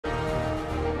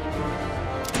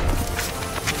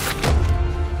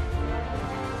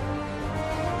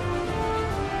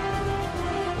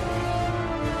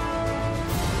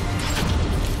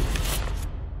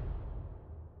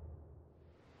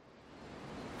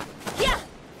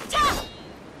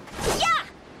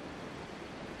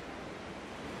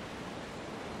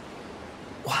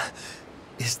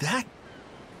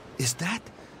Is that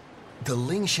the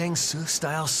Ling Shang Su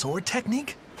style sword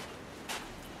technique?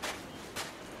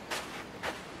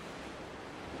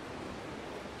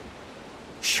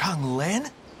 Shang Len?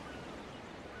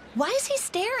 Why is he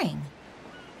staring?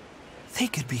 They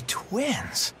could be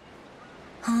twins.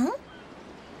 Huh?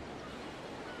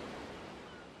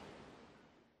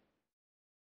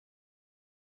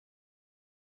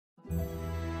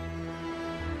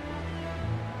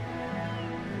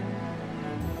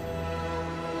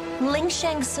 Ling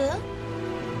Shang Su?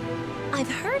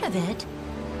 I've heard of it.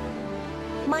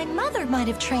 My mother might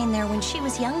have trained there when she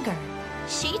was younger.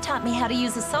 She taught me how to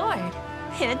use a sword.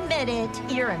 Admit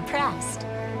it, you're impressed.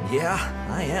 Yeah,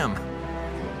 I am.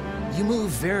 You move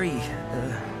very,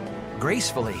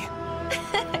 gracefully.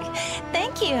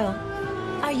 Thank you.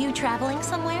 Are you traveling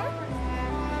somewhere?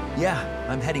 Yeah,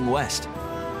 I'm heading west.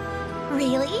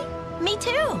 Really? Me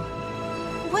too.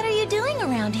 What are you doing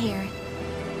around here?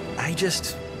 I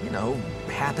just,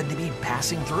 happened to be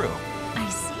passing through. I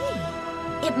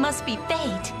see. It must be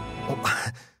fate.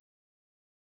 Oh.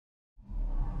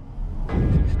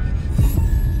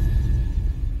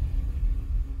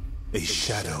 A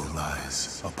shadow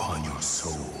lies upon your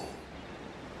soul.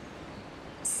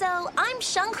 So, I'm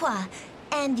Shanghua,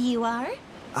 and you are?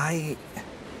 Hey,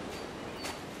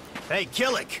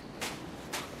 Killick!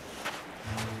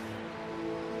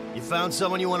 You found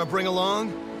someone you want to bring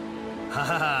along?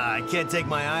 Haha, I can't take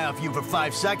my eye off you for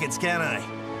 5 seconds, can I?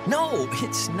 No,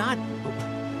 it's not...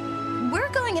 We're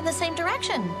going in the same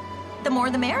direction. The more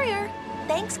the merrier.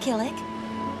 Thanks, Killick.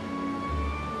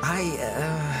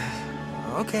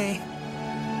 Okay.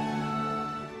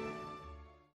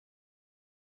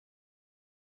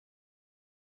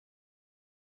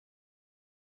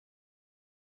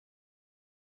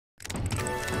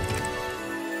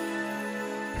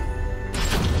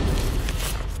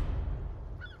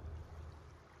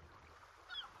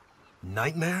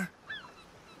 Nightmare?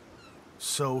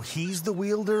 So he's the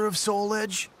wielder of Soul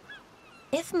Edge?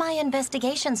 If my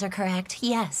investigations are correct,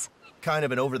 yes. Kind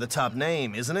of an over-the-top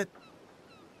name, isn't it?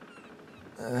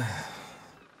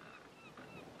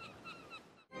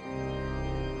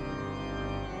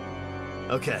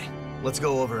 Okay, let's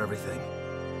go over everything.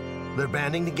 They're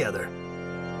banding together.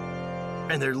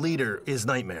 And their leader is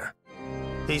Nightmare.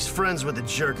 He's friends with the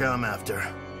jerk I'm after.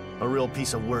 A real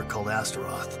piece of work called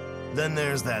Astaroth. Then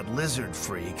there's that lizard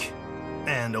freak.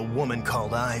 And a woman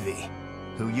called Ivy,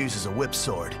 who uses a whip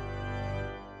sword.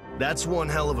 That's one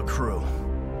hell of a crew.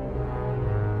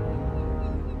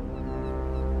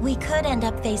 We could end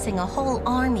up facing a whole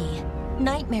army.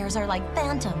 Nightmares are like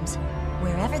phantoms.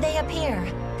 Wherever they appear,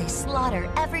 they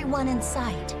slaughter everyone in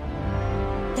sight.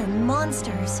 They're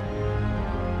monsters.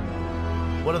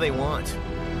 What do they want?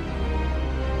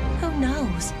 Who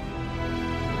knows?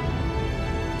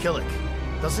 Killick,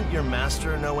 doesn't your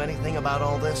master know anything about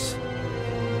all this?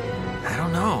 I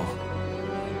don't know.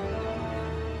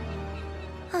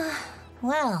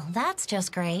 Well, that's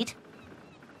just great.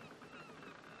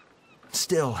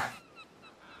 Still,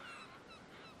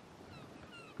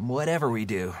 whatever we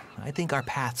do, I think our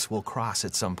paths will cross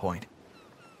at some point.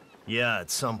 Yeah, at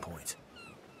some point.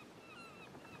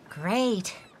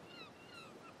 Great.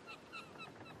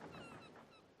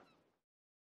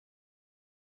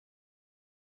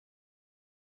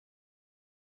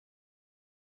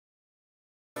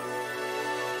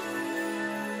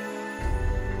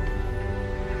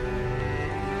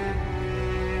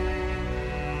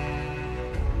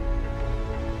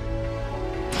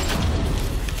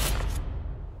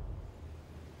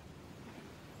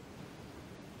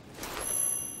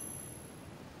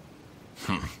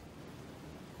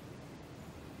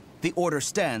 The order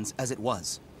stands as it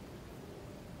was.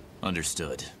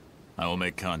 Understood. I will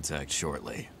make contact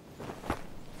shortly.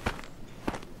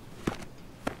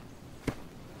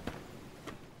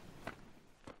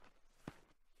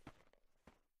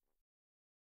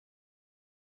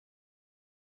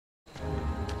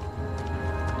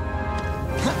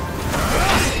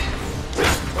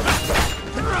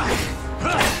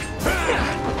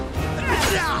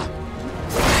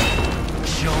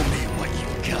 Show me what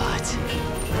you got.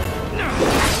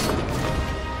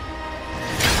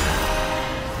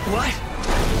 What?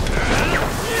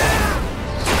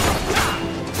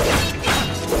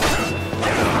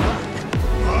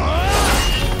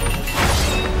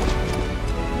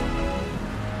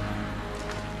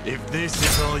 If this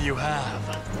is all you have,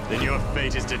 then your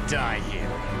fate is to die here.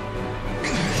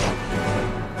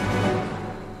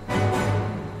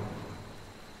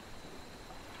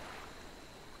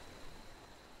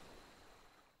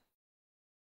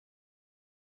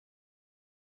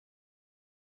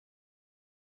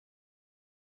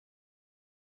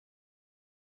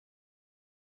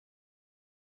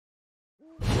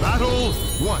 Battle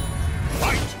 1.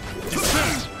 Fight!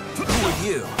 Descend! Who are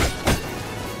you?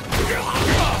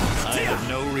 I have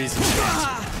no reason to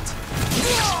answer.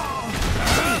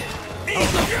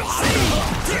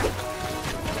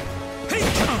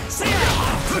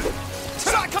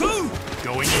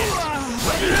 Going in.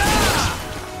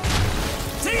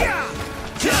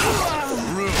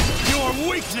 Room. Your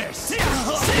weakness.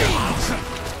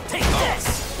 Take this!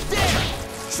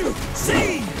 Shoot!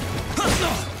 See!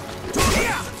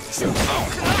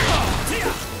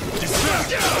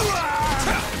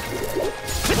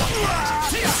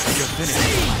 You're finished.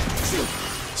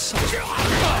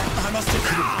 I must have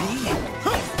Could it be?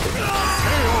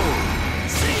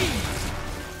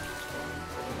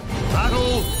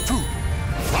 Battle 2.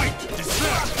 Fight!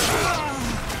 Descend!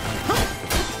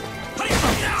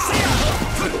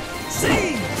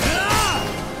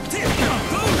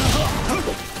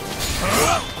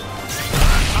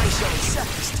 I shall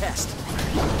accept this test.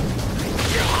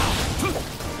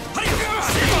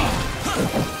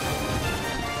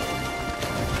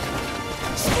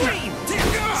 Scream!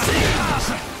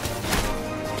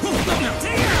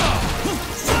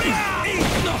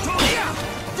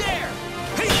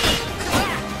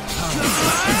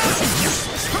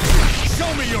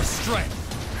 Show me your strength.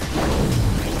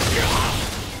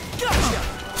 Gotcha!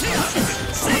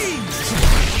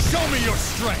 Show me your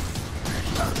strength.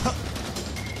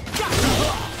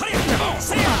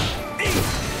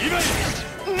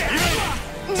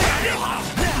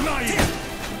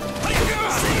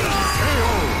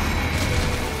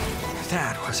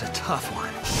 That was a tough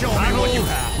one. Show me what you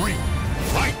have. 3.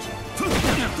 Fight!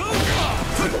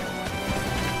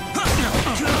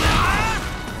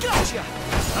 Gotcha!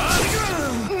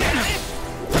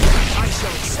 I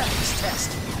shall accept this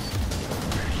test.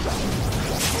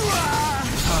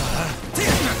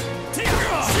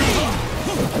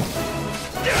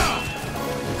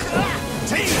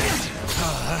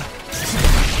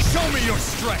 Show me your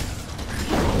strength.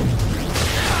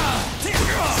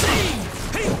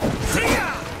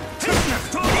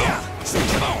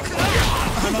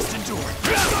 I must endure.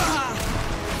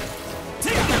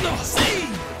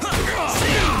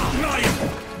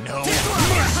 No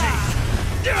mercy.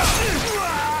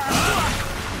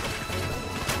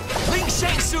 Ling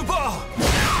Shang Subo!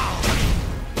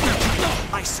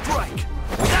 I strike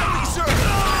without reserve.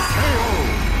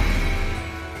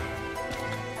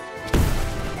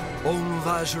 Om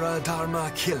Vajra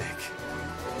Dharma Kilik.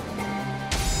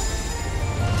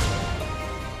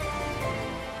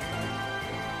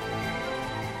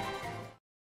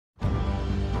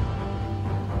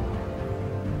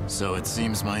 So it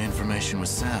seems my information was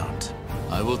sound.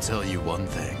 I will tell you one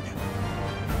thing.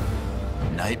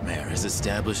 Nightmare has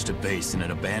established a base in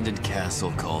an abandoned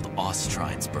castle called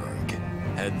Ostrinesburg.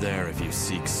 Head there if you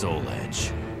seek Soul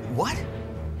Edge. What?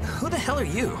 Who the hell are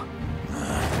you?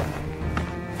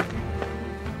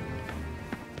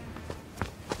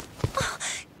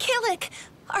 Killick,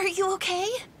 are you okay?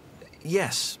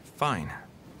 Yes, fine.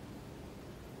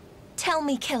 Tell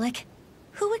me, Killick,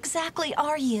 who exactly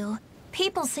are you?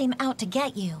 People seem out to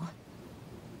get you.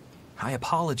 I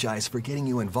apologize for getting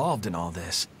you involved in all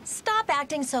this. Stop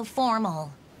acting so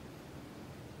formal.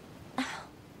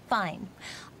 Fine.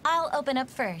 I'll open up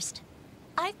first.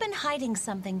 I've been hiding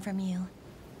something from you.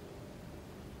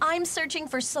 I'm searching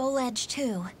for Soul Edge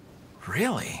too.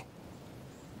 Really?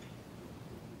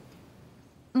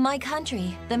 My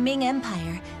country, the Ming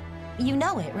Empire, you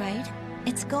know it, right?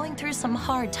 It's going through some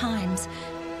hard times.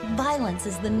 Violence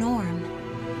is the norm.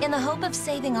 In the hope of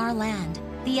saving our land,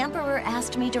 the Emperor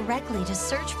asked me directly to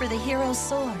search for the hero's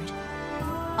sword,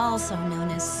 also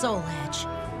known as Soul Edge.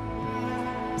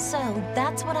 So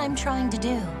that's what I'm trying to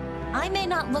do. I may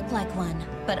not look like one,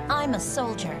 but I'm a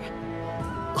soldier.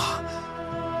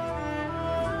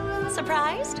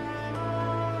 Surprised?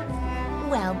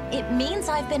 Well, it means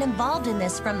I've been involved in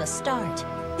this from the start.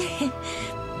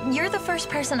 You're the first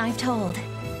person I've told.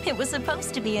 It was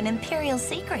supposed to be an Imperial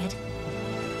secret.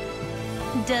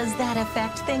 Does that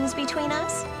affect things between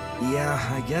us? Yeah,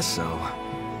 I guess so.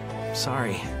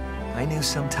 Sorry. I knew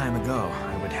some time ago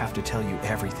I would have to tell you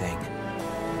everything.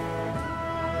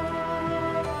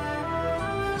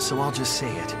 So I'll just say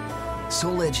it.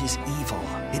 Soul Edge is evil.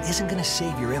 It isn't gonna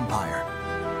save your empire.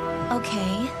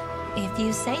 Okay. If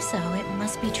you say so, it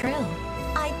must be true.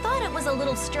 I thought it was a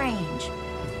little strange.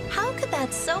 How could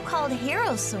that so-called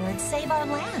hero sword save our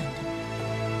land?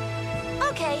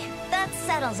 Okay, that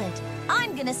settles it.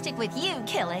 I'm gonna stick with you,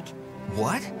 Killick.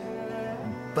 What?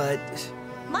 But...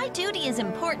 My duty is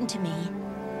important to me.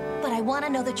 But I want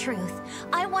to know the truth.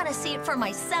 I want to see it for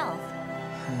myself.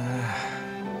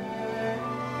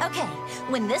 Okay,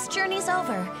 when this journey's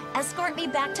over, escort me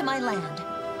back to my land.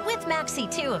 With Maxie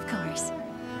too, of course.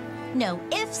 No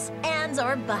ifs, ands,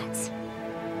 or buts.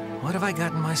 What have I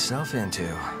gotten myself into?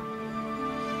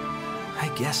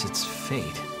 I guess it's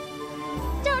fate.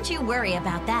 Don't you worry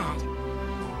about that.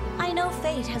 I know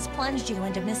fate has plunged you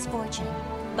into misfortune,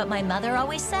 but my mother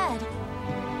always said,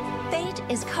 fate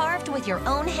is carved with your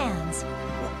own hands.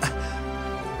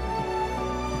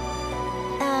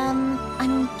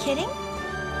 I'm kidding?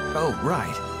 Oh,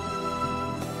 right.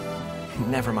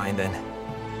 Never mind then.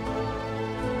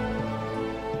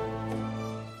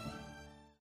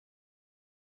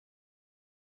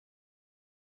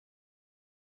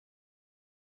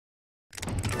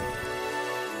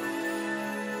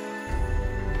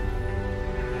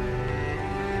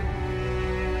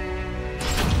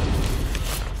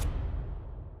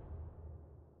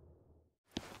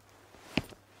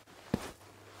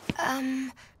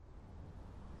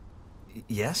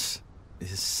 Yes?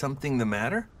 Is something the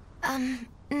matter?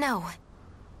 No.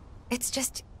 It's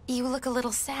just, you look a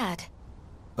little sad.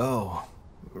 Oh,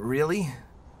 really?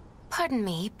 Pardon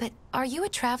me, but are you a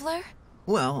traveler?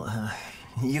 Well,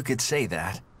 you could say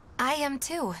that. I am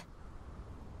too.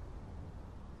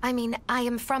 I mean, I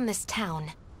am from this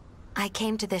town. I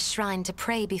came to this shrine to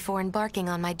pray before embarking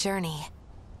on my journey.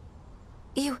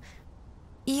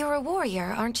 You're a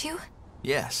warrior, aren't you?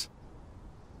 Yes.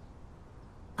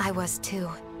 I was too.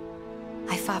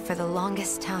 I fought for the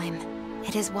longest time.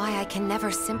 It is why I can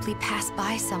never simply pass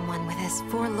by someone with as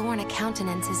forlorn a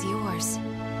countenance as yours.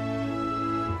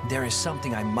 There is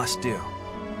something I must do.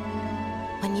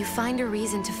 When you find a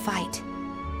reason to fight,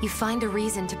 you find a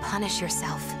reason to punish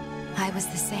yourself. I was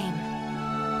the same.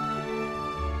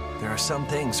 There are some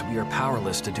things we are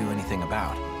powerless to do anything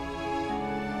about.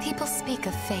 People speak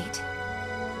of fate,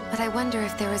 but I wonder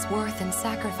if there is worth in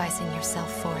sacrificing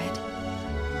yourself for it.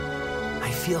 I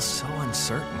feel so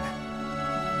uncertain.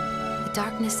 The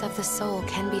darkness of the soul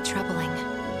can be troubling.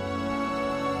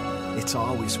 It's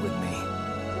always with me,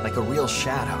 like a real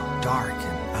shadow, dark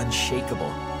and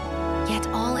unshakable. Yet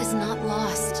all is not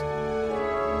lost.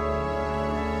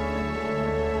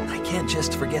 I can't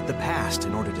just forget the past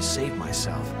in order to save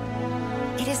myself.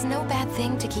 It is no bad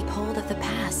thing to keep hold of the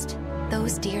past.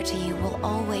 Those dear to you will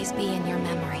always be in your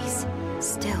memories.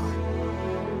 Still.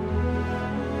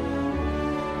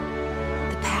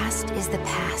 The past is the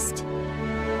past,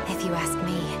 if you ask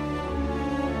me.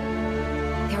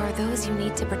 There are those you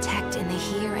need to protect in the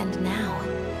here and now.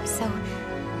 So,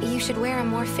 you should wear a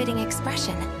more fitting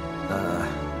expression.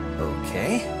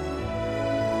 Okay.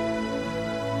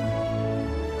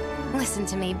 Listen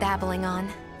to me babbling on.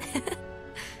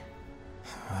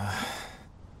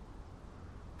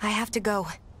 I have to go.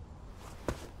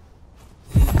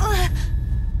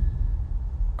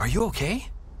 Are you okay?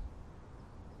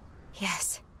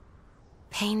 Yes.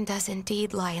 Pain does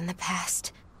indeed lie in the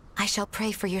past. I shall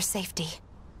pray for your safety.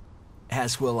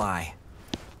 As will I.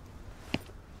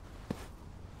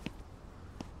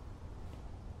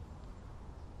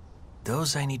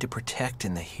 Those I need to protect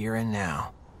in the here and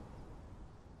now.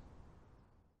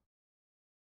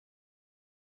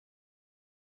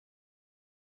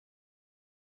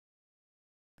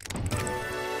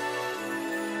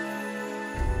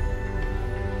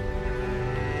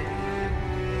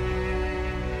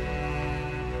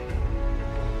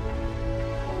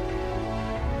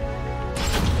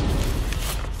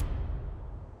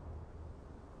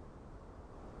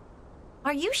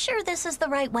 Are you sure this is the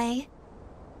right way?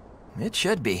 It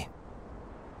should be.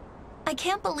 I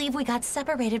can't believe we got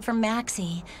separated from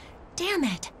Maxie. Damn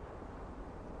it.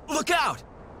 Look out!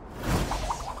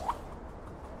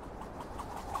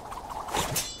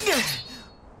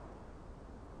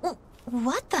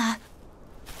 What the?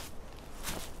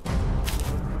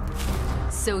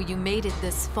 So you made it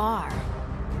this far.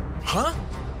 Huh?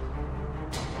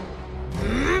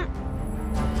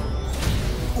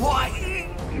 Why?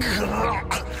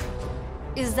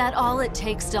 Is that all it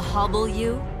takes to hobble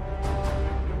you?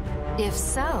 If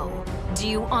so, do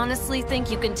you honestly think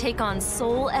you can take on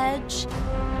Soul Edge?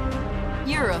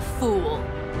 You're a fool.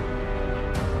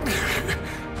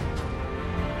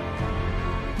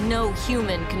 No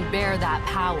human can bear that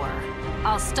power.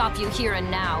 I'll stop you here and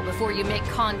now before you make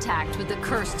contact with the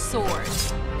cursed sword.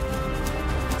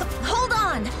 Hold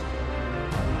on!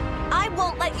 I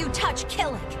won't let you touch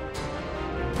Killick.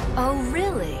 Oh,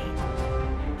 really?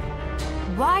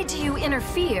 Why do you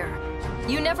interfere?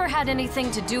 You never had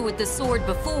anything to do with the sword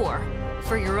before.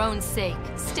 For your own sake,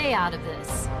 stay out of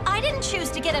this. I didn't choose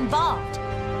to get involved.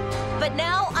 But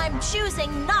now I'm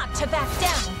choosing not to back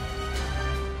down.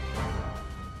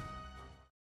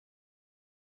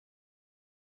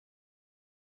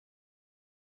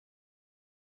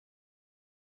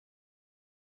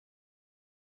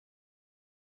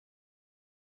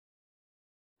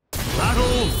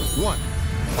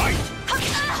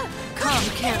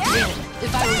 You can't win.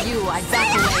 If I were you, I'd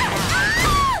back away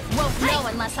now. Won't know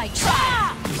unless I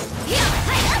try.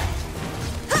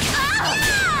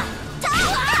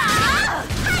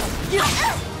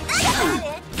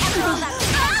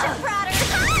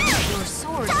 Your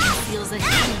sword conceals a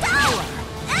hidden power.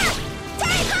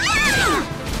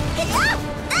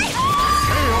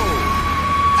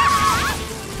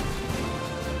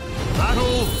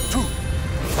 Battle 2.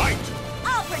 Fight!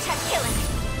 I'll protect Killick.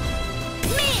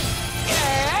 Me!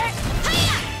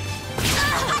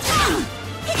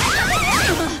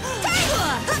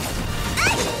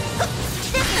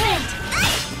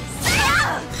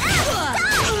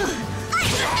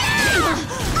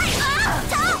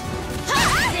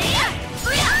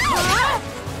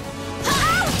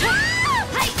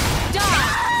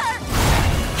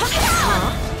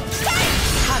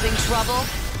 Having trouble?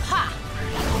 Ha!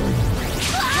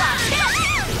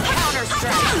 Counter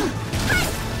strike!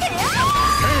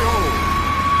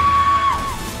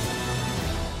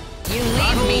 You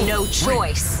leave me no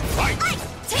choice. Fight!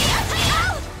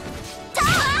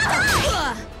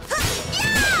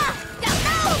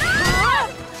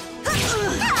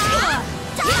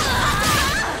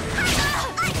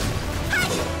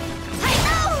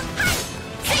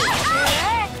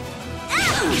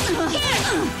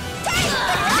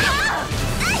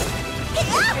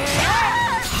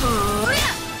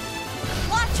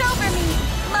 Watch over me,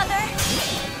 Mother!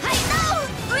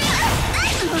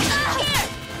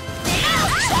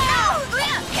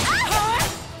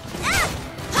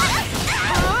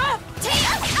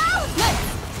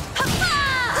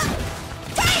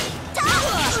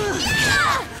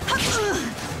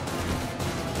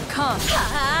 Come.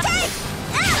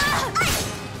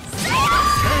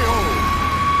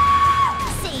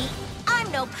 See,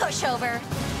 I'm no pushover.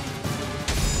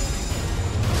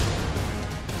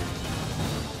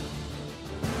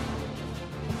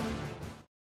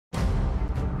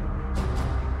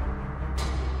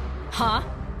 Huh?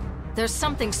 There's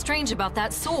something strange about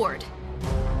that sword.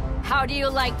 How do you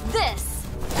like this?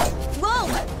 Whoa!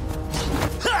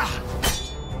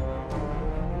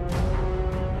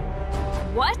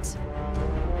 What?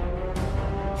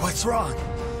 What's wrong?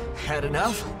 Had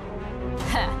enough?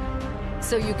 Heh.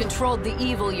 So you controlled the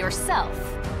evil yourself.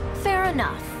 Fair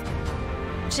enough.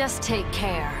 Just take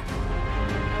care.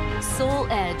 Soul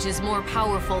Edge is more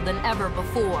powerful than ever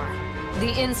before.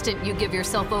 The instant you give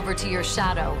yourself over to your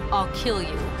shadow, I'll kill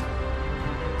you.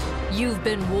 You've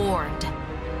been warned.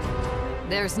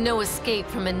 There's no escape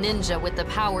from a ninja with the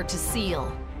power to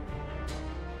seal.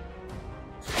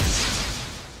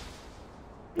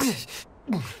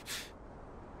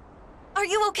 Are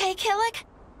you okay, Killick?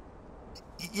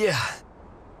 Yeah.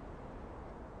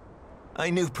 I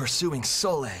knew pursuing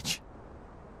Soul Edge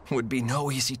would be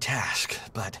no easy task,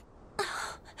 but...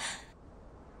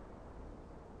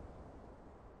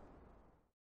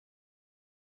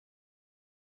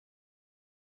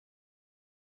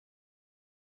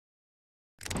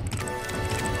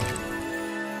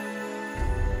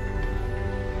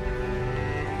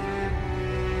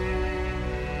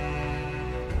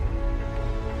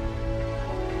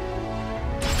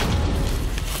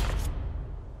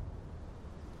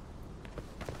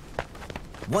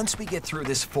 Once we get through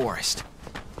this forest...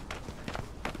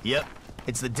 Yep,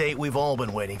 it's the date we've all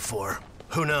been waiting for.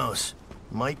 Who knows?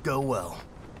 Might go well.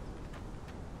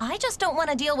 I just don't want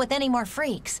to deal with any more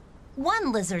freaks.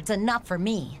 One lizard's enough for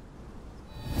me.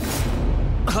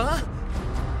 Huh?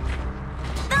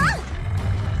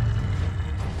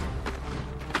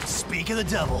 Speak of the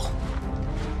devil.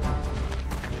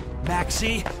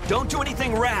 Maxie, don't do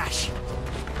anything rash!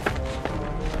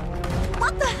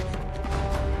 What the?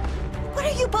 What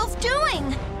are you both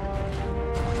doing?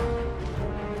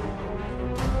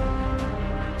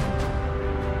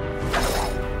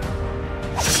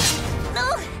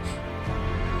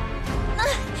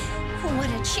 What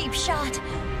a cheap shot.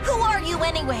 Who are you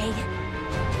anyway?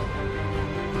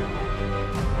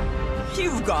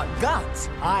 You've got guts.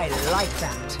 I like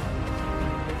that.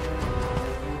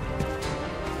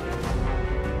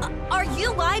 Are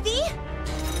you Ivy?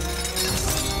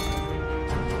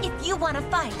 If you want to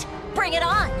fight, bring it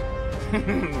on.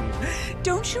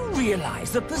 Don't you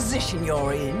realize the position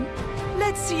you're in?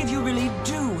 Let's see if you really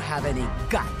do have any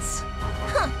guts.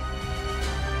 Huh.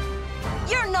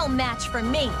 You're no match for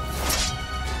me.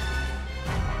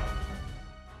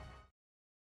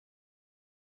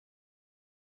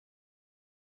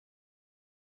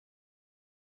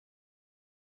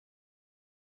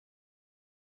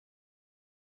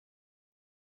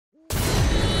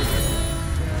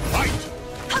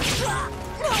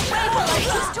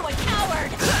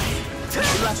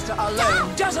 Luster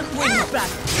alone doesn't win back.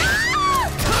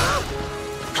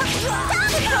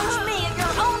 Don't approach me at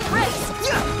your own risk!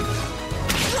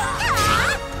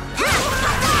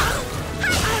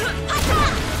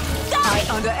 I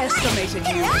underestimated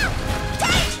you.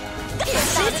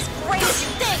 It's not as great as you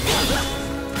think!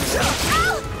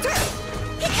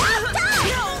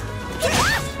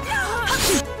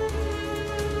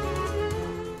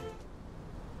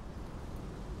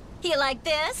 You like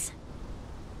this?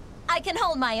 I can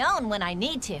hold my own when I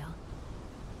need to.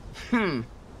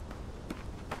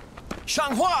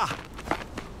 Xianghua!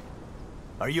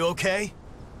 Are you okay?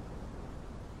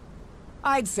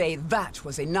 I'd say that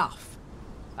was enough.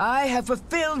 I have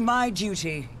fulfilled my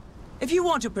duty. If you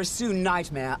want to pursue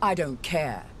Nightmare, I don't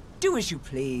care. Do as you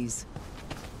please.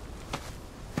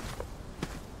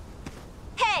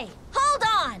 Hey, hold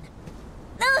on!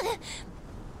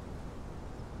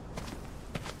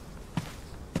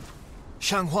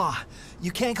 Xianghua,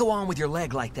 you can't go on with your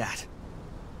leg like that.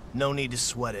 No need to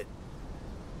sweat it.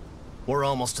 We're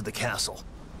almost to the castle.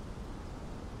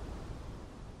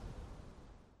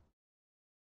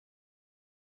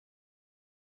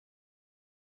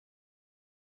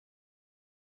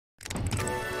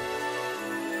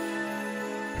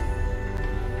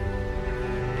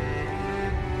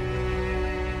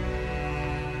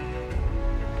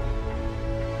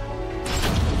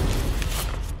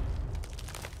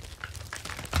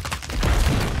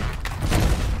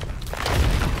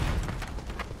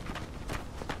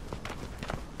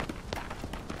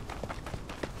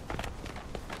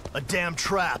 A damn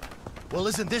trap. Well,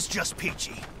 isn't this just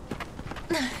peachy?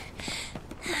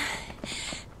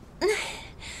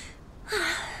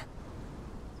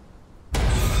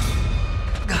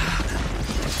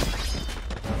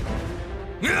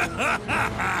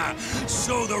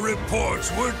 So the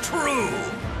reports were true.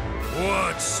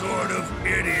 What sort of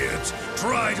idiots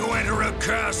try to enter a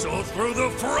castle through the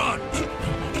front?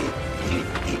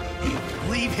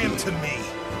 Leave him to me.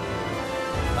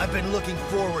 I've been looking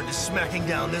forward to smacking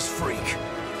down this freak.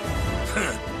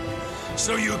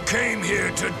 So you came here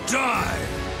to die?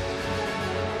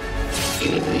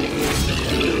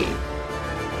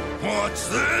 What's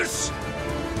this?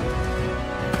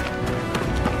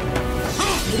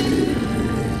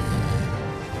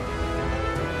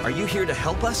 Are you here to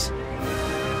help us?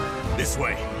 This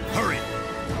way. Hurry.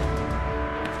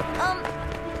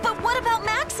 But what about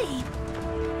Maxie?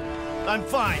 I'm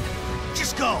fine.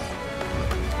 Just go.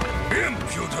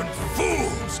 Impudent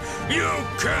fools! You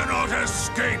cannot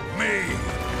escape me!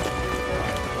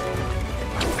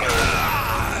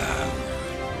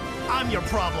 I'm your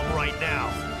problem right now.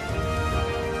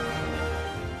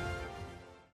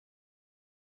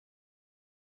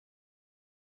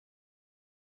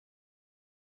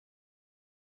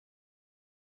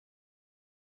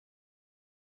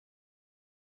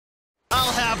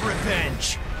 I'll have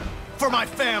revenge. For my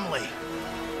family.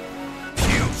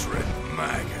 Putrid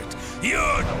maggot.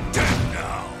 You're dead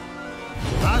now!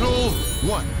 Battle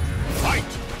 1. Fight!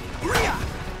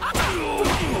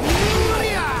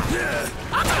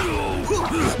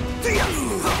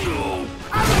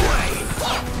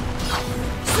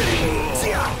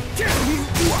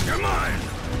 Come on!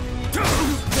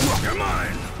 Come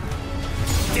on!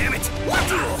 Damn it!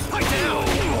 Fight down!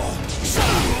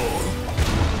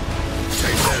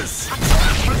 Take this!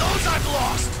 For those I've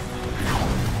lost!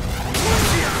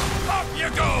 Up you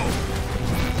go!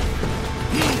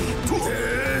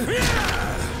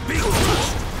 Be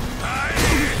crushed!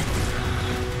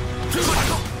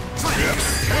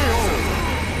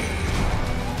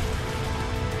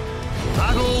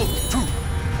 Battle 2.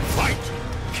 Fight!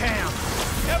 Cam!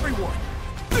 Everyone!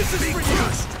 This is for you!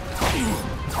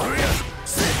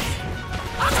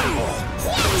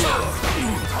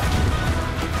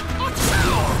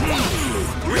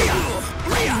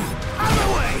 Out of the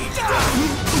way! Come on! Shut up!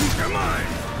 You're mine!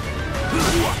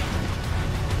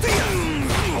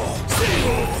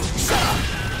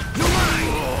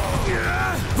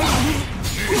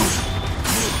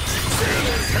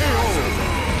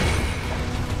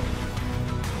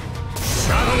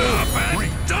 Shut up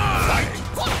and die!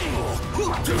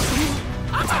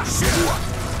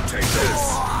 Take this!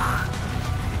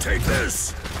 Take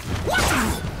this!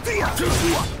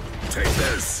 Take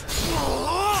this!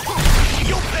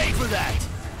 You'll pay for that!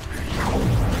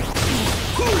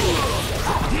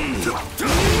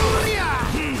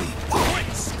 Quit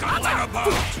scuttling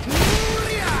about!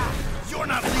 You're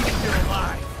not leaving here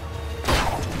alive!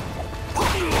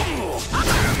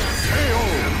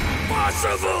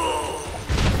 Impossible!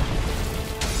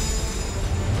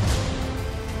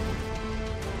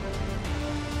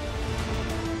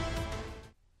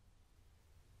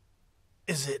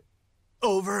 Is it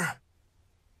over?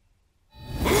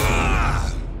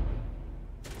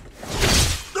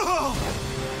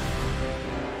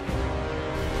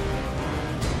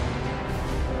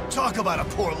 Talk about a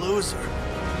poor loser.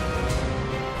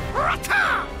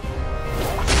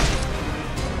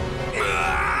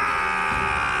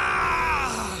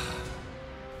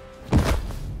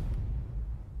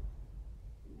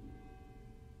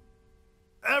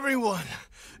 Everyone,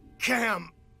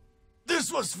 Cam,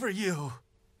 this was for you.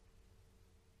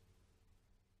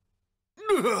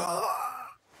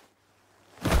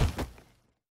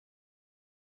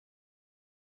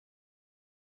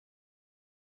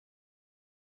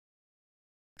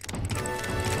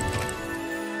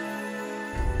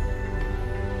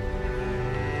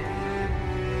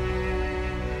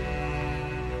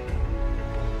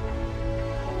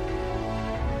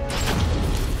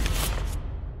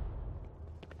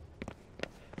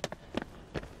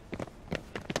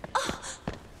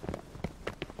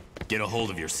 Get a hold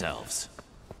of yourselves.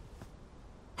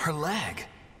 Her leg.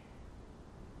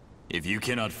 If you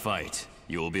cannot fight,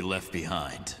 you will be left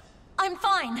behind. I'm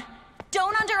fine.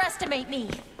 Don't underestimate me.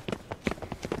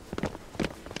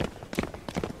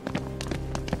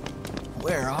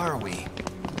 Where are we?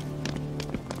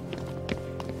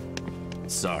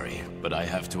 Sorry, but I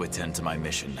have to attend to my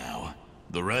mission now.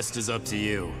 The rest is up to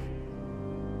you.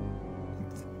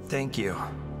 Thank you.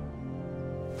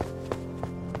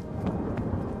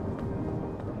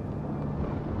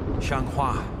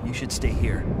 Xianghua, you should stay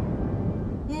here.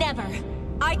 Never.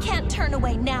 I can't turn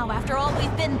away now after all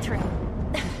we've been through.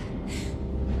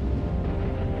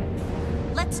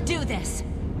 Let's do this.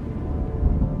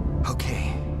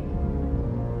 Okay.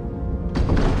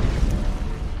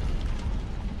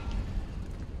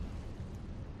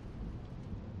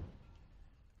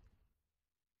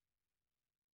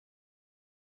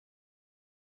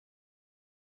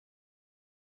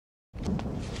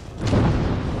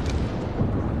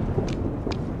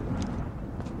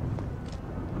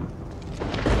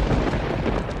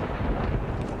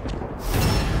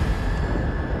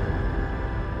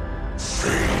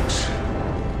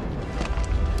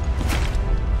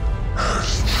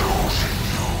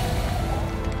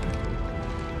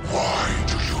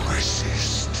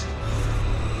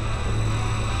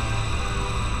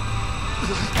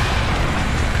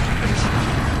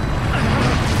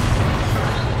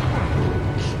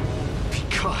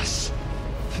 Because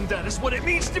that is what it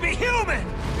means to be human!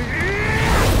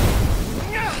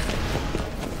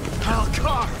 I'll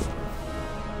carve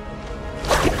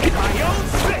my own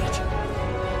fate!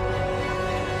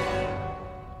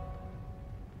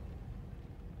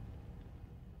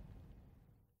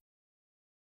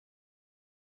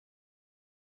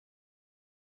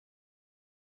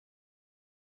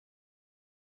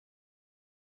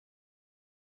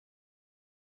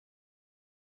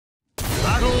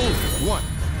 Battle 1.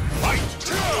 Fight!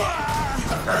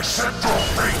 Accept your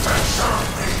fate and serve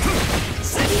me!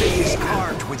 Fate is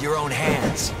carved with your own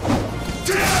hands.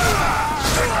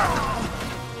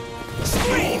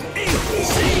 Scream!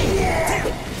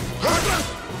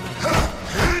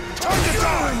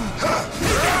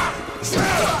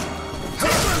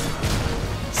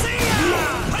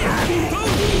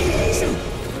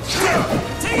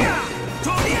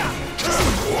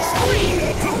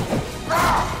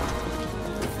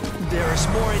 There is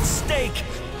more at stake.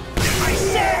 I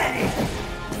say!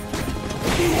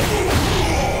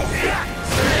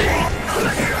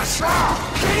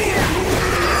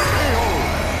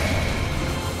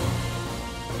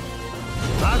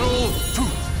 Battle 2.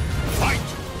 Fight!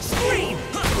 Scream!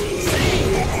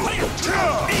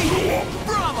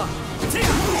 Brahma!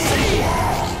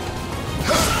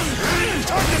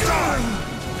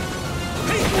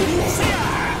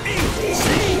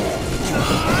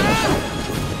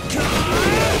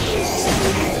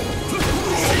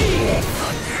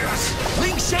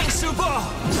 Ling Shang Subo!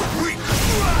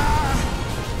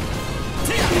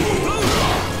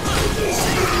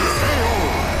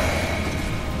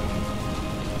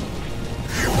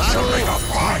 You shall make a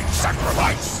fine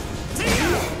sacrifice!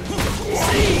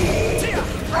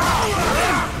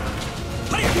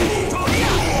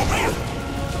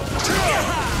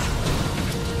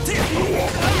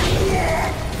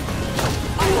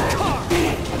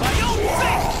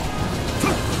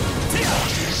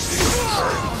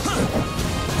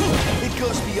 It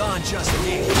goes beyond just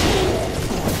me.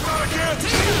 Not again!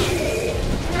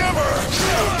 Never!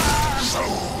 So,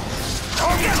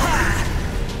 come to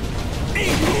me!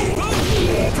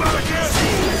 Not again!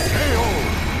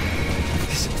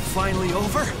 Is it finally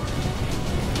over?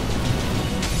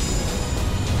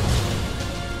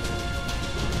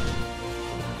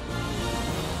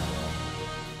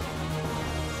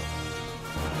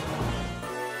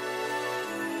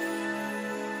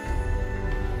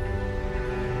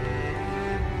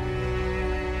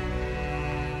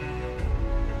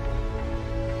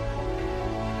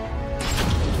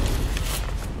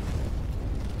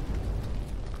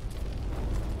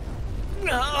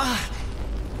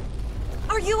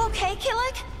 Are you okay,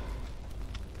 Killick?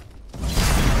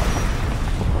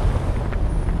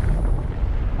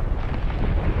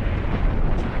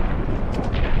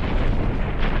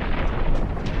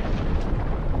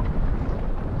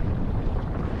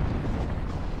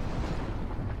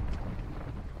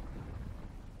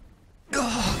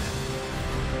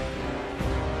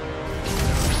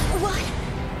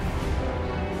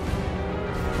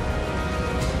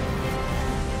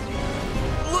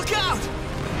 Look out!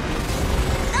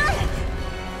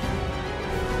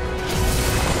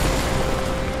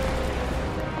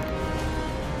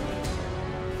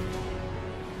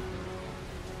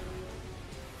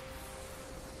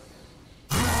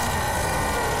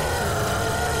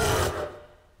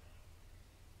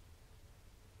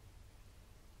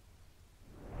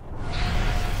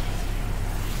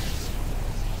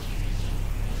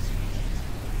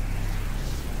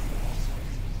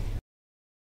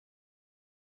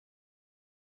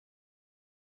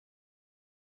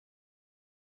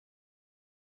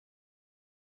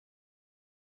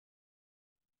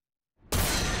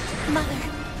 Mother,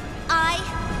 I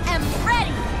am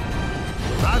ready!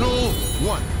 Battle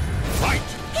 1. Fight!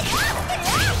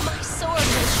 My sword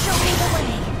will show me the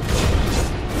way.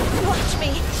 Watch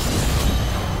me.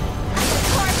 I will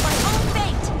carve my own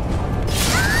fate.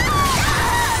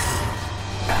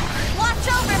 Watch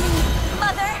over me,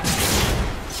 Mother.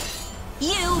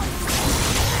 You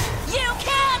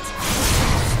can't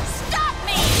stop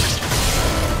me!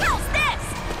 How's this?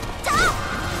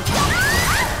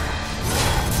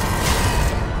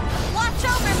 Watch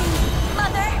over me,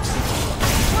 Mother.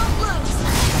 Won't lose.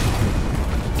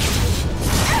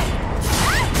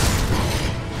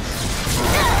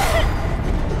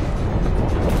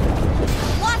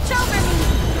 Watch over me,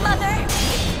 Mother.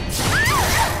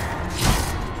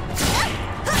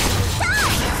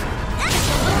 Just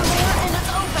a little more and it's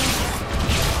over.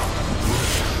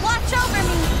 Watch over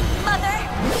me, Mother.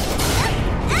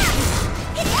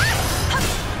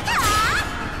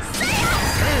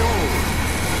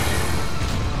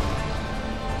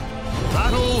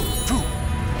 Battle 2.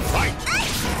 Fight!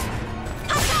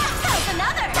 How's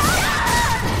another?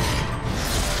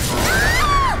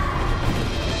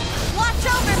 Watch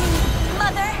over me,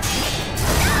 Mother.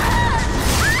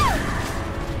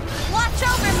 Watch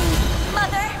over me,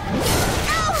 Mother.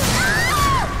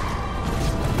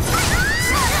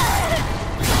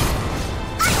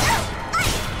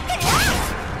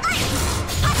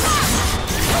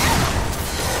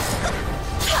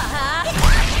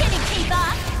 Can you keep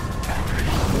up?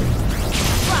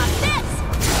 Rock this!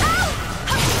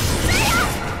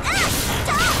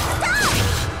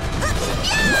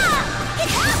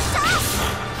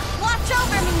 Watch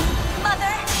over me,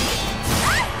 Mother!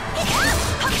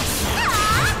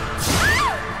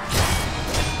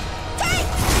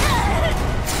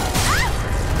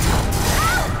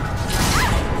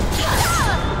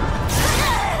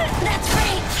 That's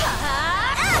great!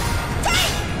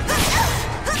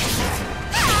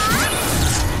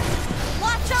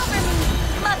 Watch over me,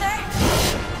 Mother!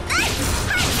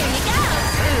 Here you go!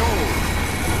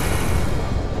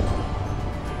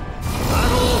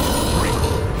 Battle 3.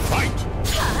 Fight!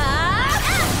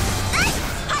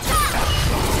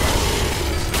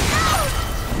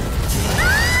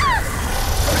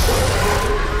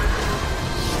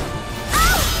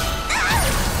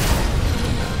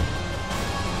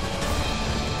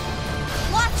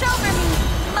 Watch over me,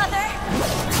 Mother!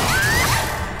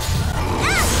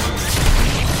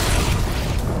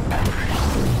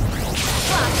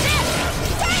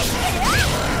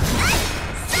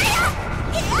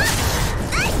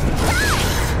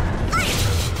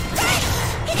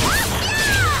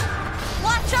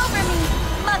 Watch over me,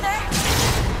 Mother!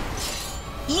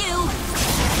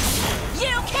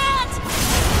 You can't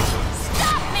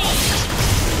stop me!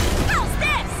 How's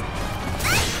this?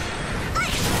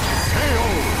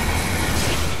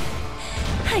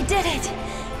 I did it!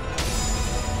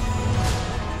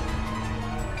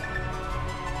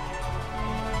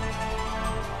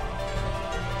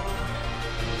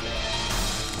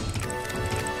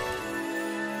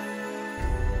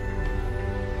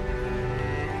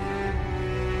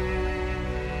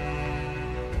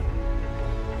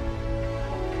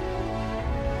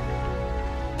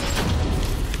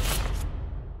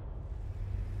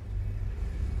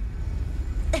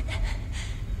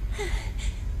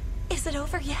 Is it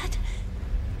over yet?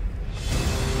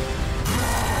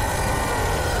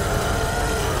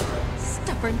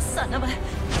 Stubborn son of a...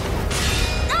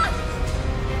 Ah!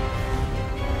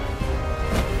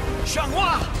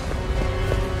 Xianghua!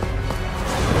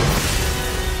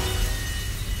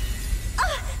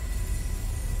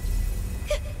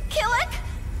 Killick?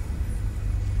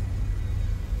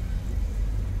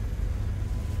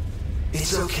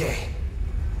 It's okay.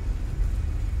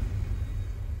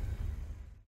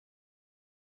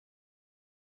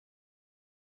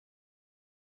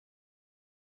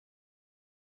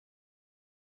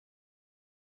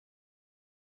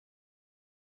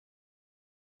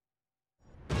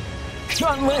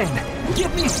 Chun-Lin,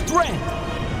 give me strength!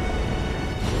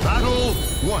 Battle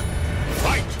 1.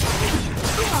 Fight!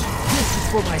 This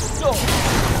is for my soul!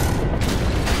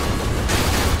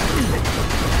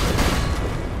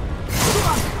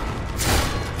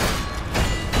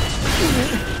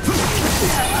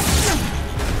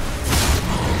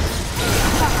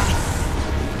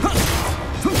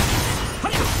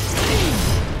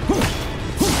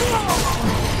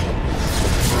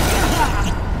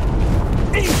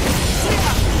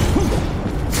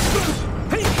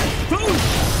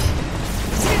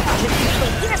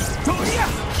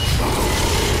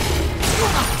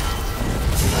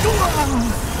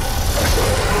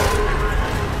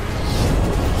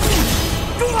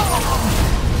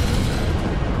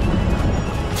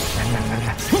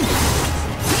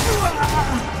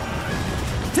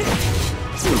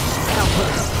 I'll put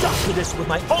a stop to this with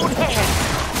my own hands!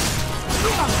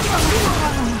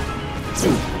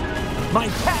 My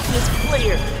path is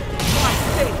clear! My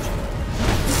fate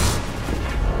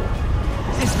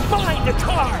is mine to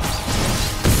carve!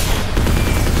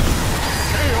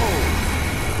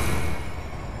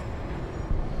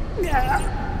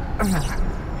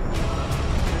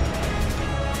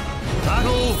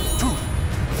 Battle 2.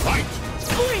 Fight!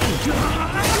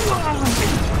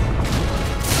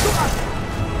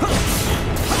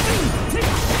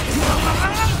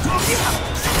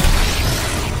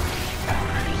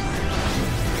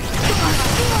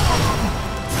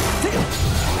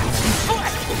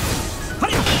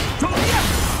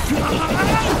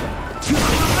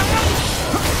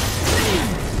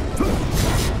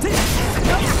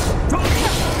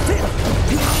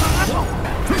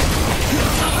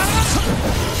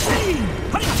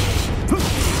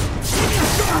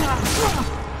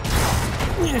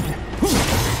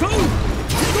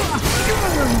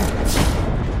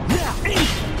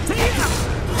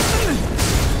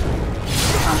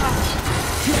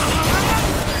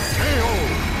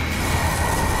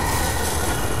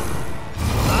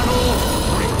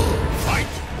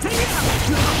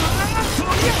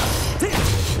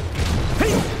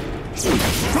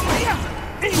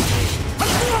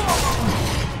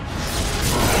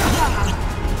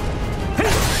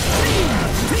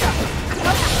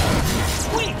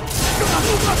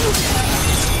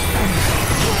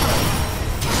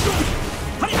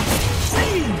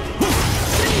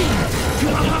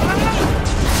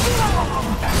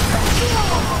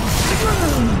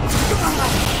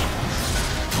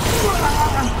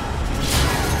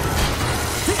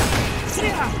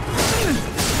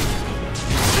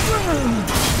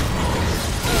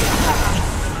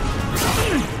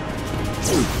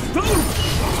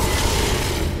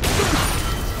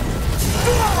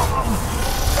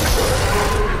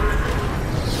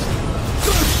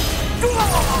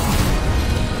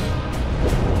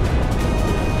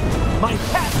 My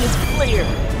path is clear!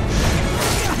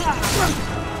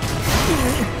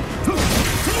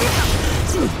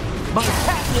 My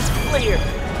path is clear!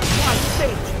 My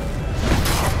fate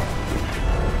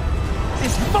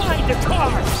is mine to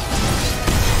carve!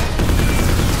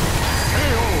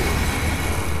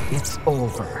 It's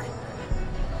over.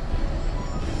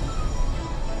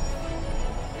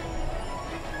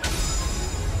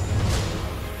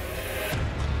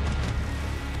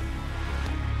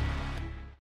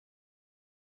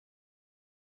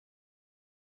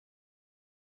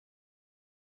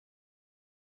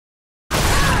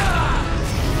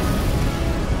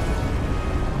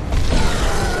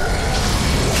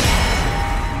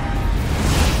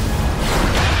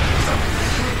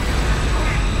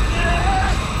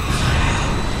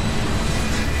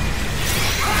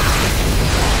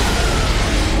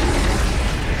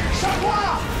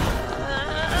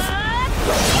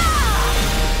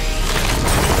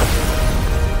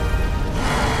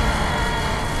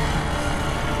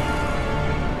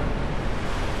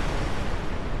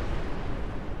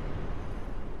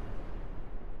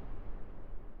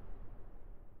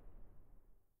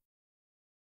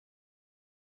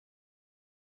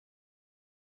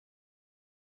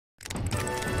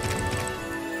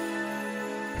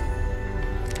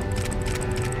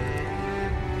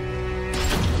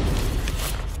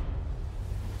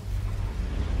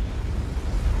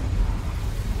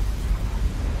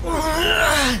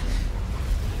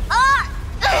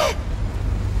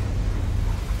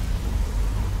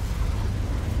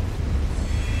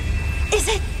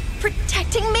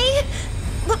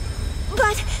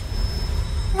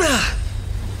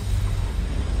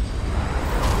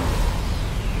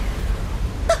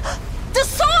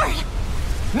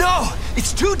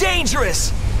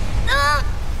 dangerous!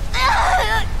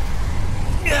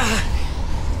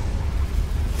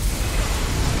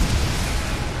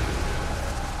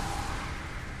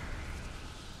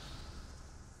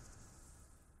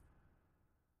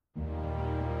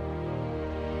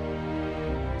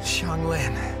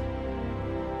 Xianglin.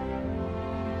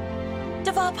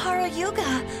 Devapara Yuga!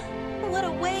 What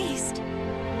a waste!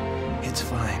 It's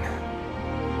fine.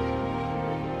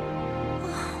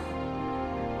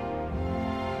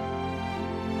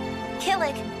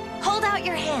 Killick, hold out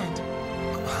your hand.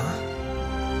 Huh?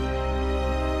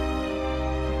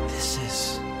 This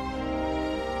is...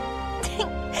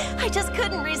 I just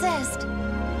couldn't resist.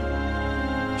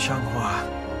 Xianghua,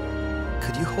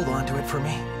 could you hold on to it for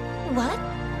me? What?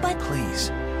 But...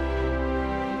 Please.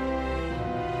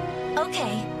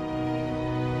 Okay.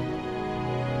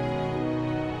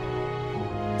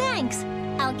 Thanks.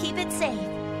 I'll keep it safe.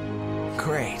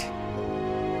 Great.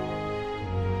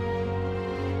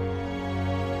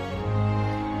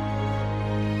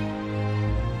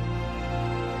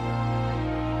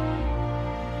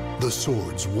 The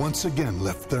swords once again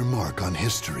left their mark on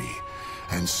history,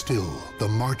 and still the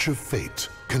march of fate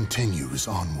continues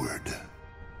onward.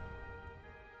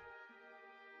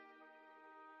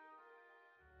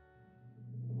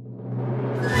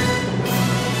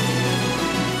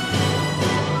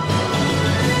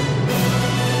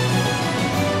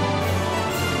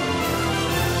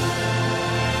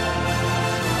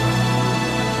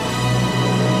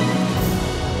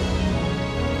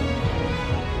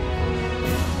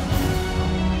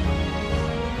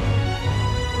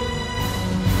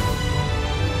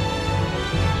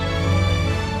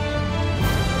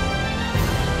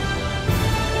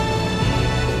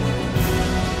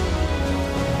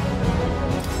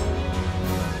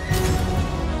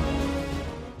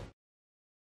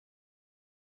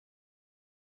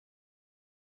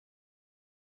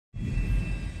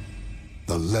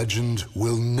 The legend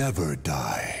will never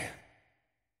die.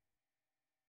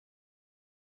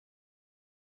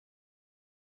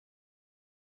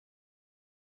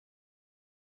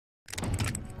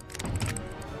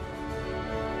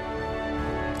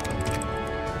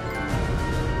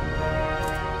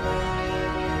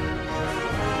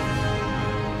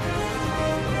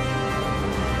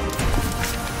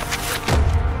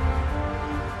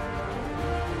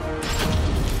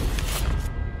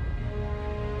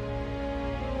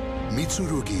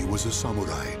 Mitsurugi was a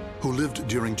samurai who lived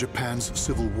during Japan's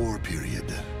Civil War period.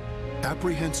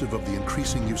 Apprehensive of the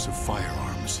increasing use of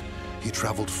firearms, he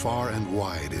traveled far and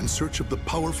wide in search of the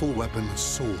powerful weapon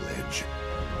Soul Edge,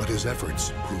 but his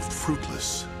efforts proved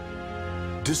fruitless.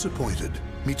 Disappointed,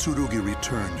 Mitsurugi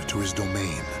returned to his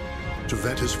domain. To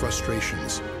vent his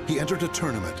frustrations, he entered a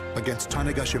tournament against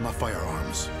Tanegashima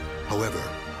firearms. However,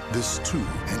 this too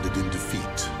ended in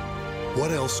defeat.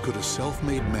 What else could a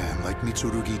self-made man like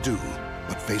Mitsurugi do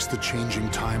but face the changing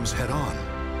times head-on?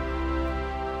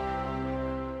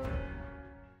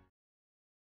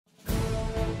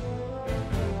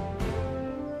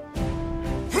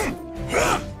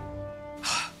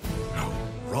 No,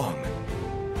 wrong.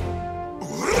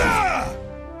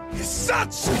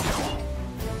 Hisatsu!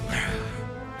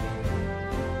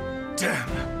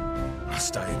 Damn.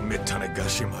 Must I admit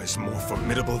Tanegashima is more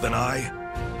formidable than I?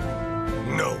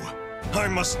 No. I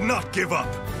must not give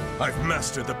up! I've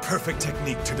mastered the perfect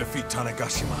technique to defeat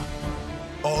Tanegashima.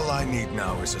 All I need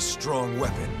now is a strong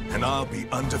weapon, and I'll be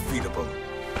undefeatable.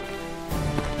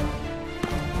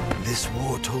 This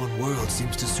war-torn world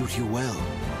seems to suit you well.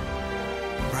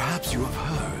 Perhaps you have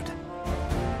heard.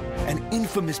 An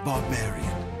infamous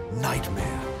barbarian,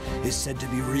 Nightmare, is said to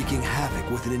be wreaking havoc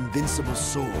with an invincible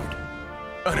sword.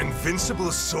 An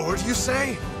invincible sword, you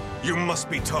say? You must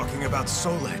be talking about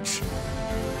Soul Edge.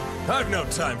 I've no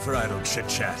time for idle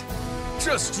chit-chat.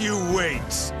 Just you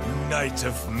wait, Knight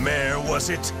of Mare, was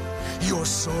it? Your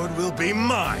sword will be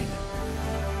mine!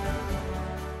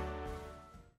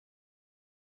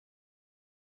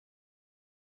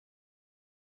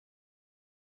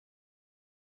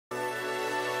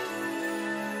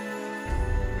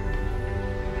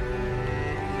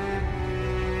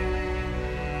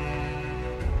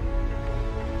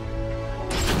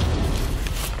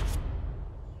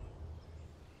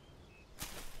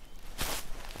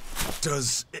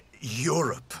 Does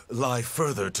Europe lie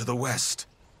further to the west?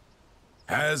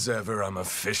 As ever, I'm a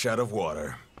fish out of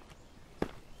water.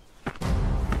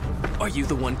 Are you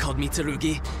the one called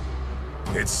Mitsurugi?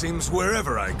 It seems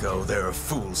wherever I go, there are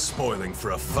fools spoiling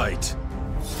for a fight.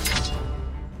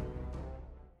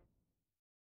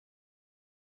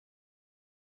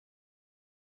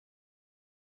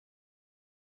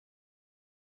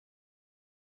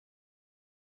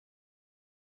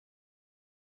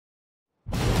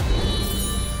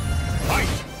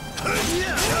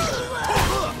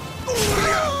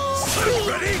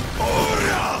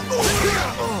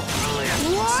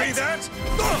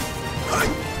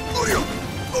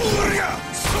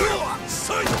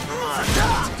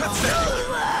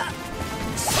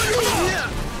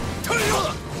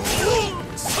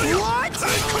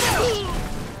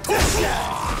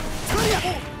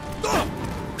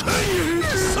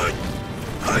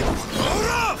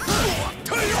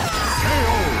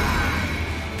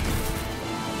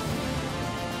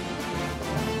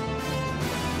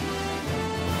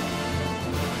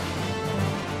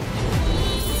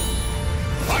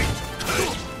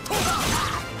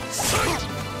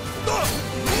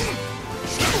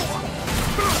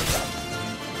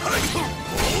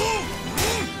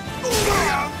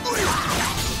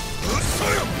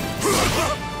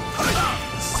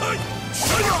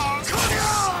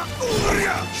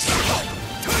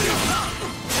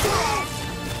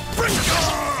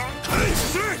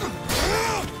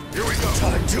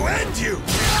 Time to end you!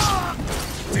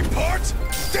 Depart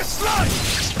this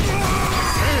life!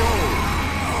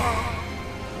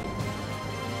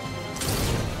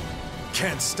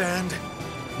 Can't stand?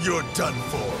 You're done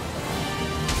for.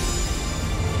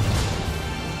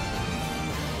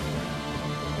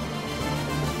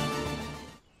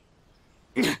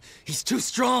 He's too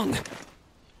strong!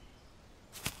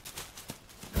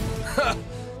 Ha!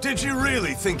 Did you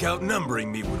really think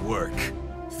outnumbering me would work?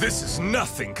 This is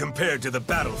nothing compared to the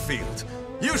battlefield.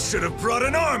 You should have brought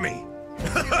an army!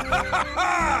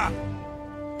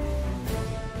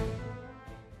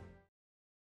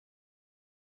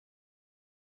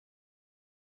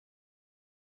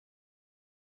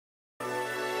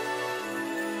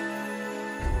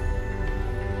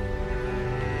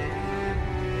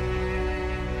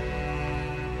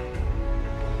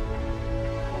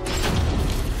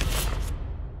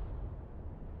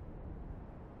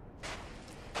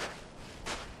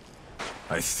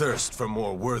 I thirst for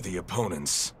more worthy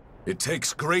opponents. It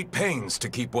takes great pains to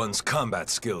keep one's combat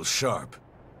skills sharp.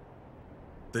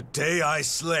 The day I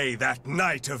slay that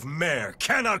Knight of Mare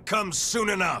cannot come soon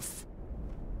enough!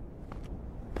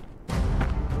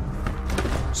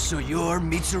 So you're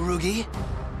Mitsurugi?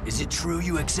 Is it true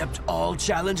you accept all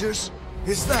challengers?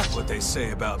 Is that what they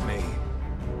say about me?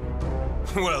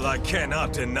 Well, I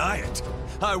cannot deny it.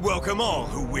 I welcome all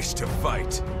who wish to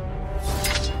fight.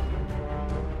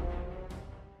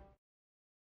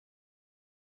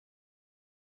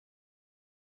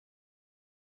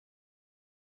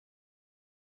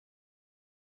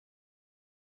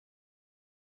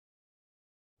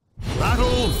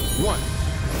 Battle 1.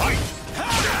 Fight!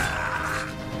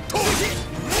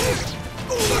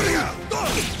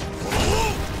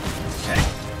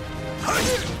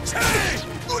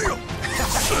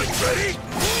 Ready?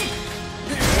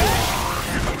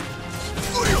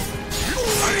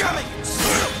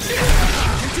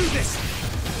 You do this!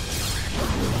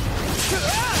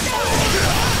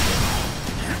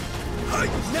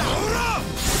 Now!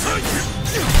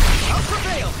 I'll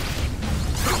prevail!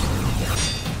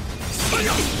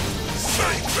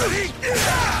 Ready?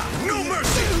 No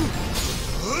mercy!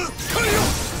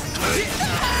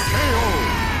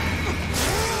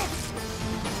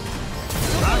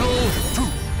 Battle 2.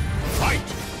 Fight!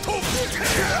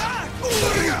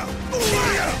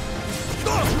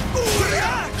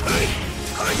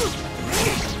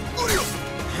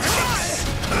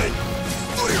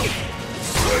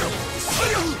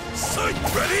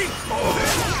 Ready?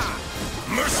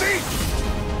 Mercy?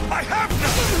 I have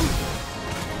none!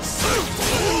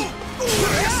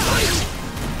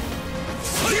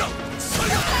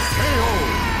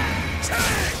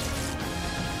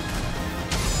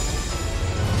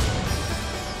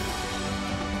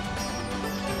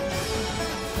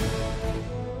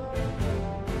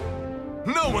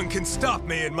 No one can stop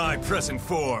me in my present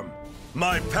form.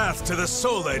 My path to the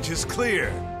Soul Edge is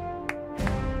clear.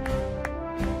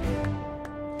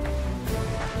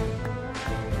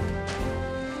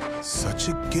 Such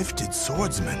a gifted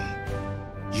swordsman.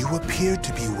 You appear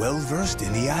to be well-versed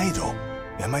in the idol.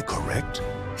 Am I correct?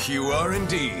 You are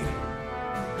indeed.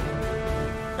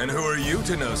 And who are you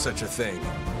to know such a thing?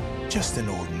 Just an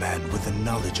old man with a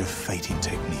knowledge of fighting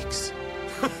techniques.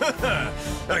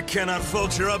 I cannot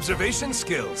fault your observation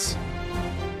skills.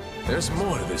 There's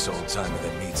more to this old-timer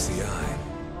than meets the eye.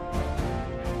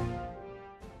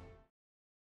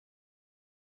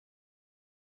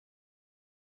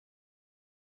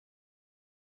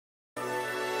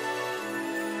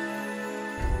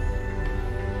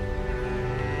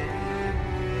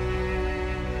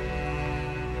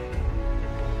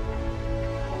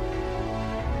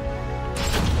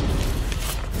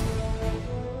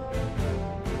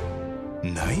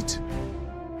 Knight?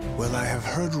 Well, I have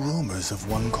heard rumors of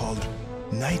one called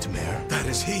Nightmare. That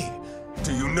is he.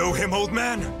 Do you know him, old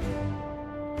man?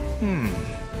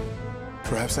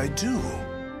 Perhaps I do.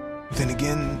 Then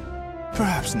again,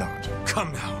 perhaps not.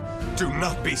 Come now, do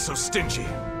not be so stingy.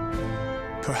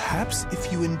 Perhaps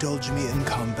if you indulge me in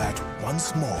combat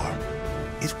once more,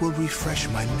 it will refresh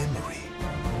my memory.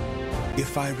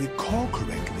 If I recall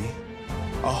correctly,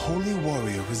 a holy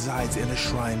warrior resides in a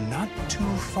shrine not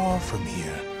too far from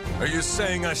here. Are you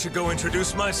saying I should go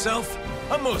introduce myself?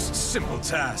 A most simple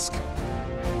task.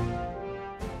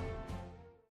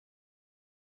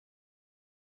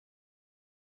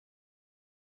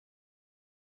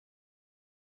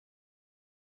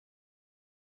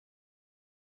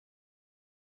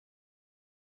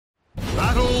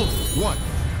 Battle 1.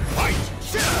 Fight!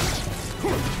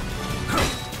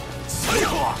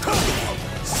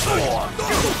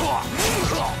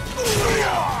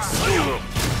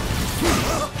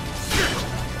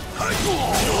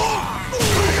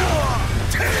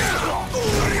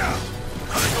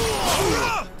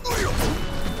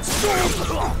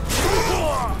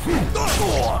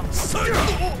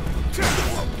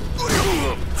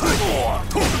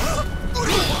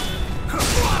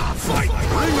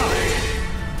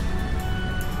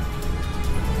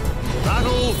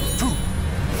 Battle 2.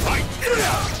 Fight!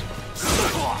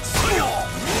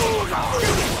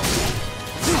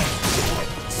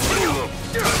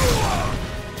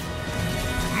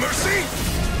 Mercy?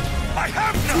 I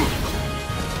have none!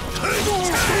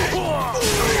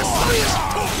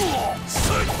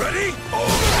 Ready?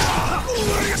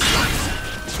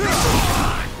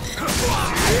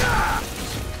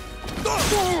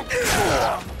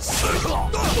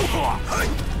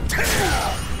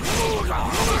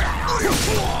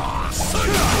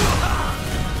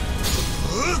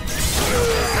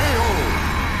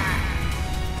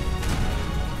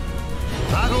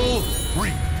 Battle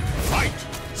 3. Fight!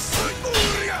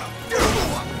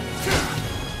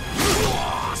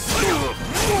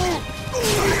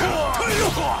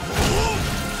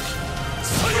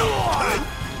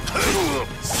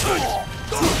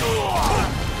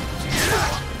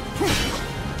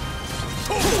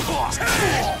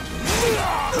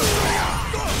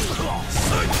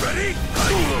 Ready?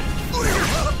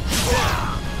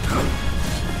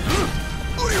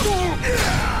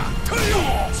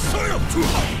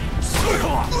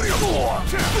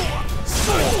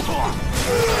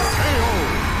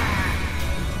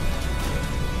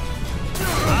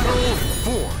 Battle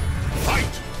 4.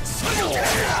 Fight!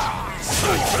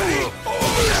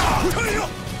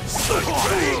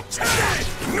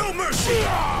 No mercy!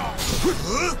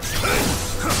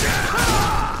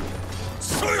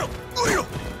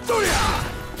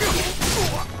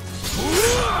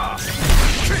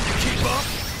 Can you keep up?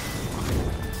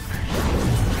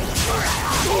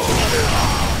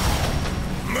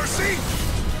 Mercy?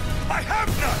 I have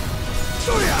none!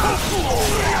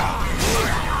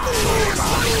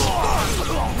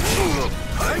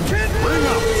 I can't bring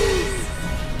up!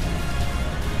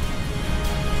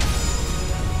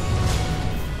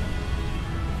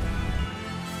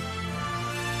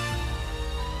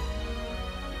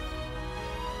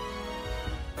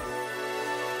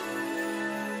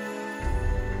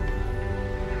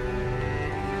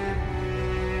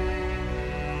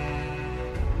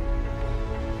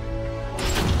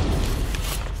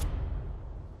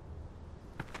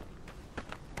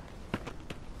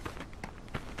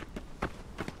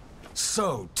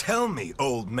 So, tell me,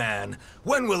 old man,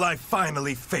 when will I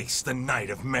finally face the Knight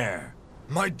of Mare?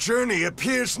 My journey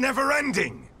appears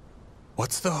never-ending!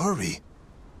 What's the hurry?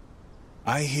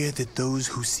 I hear that those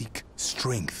who seek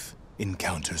strength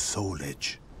encounter soul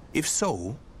edge. If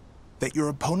so, that your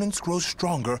opponents grow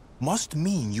stronger must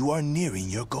mean you are nearing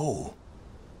your goal.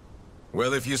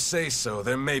 Well, if you say so,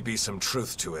 there may be some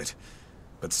truth to it.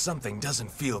 But something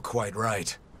doesn't feel quite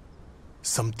right.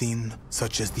 Something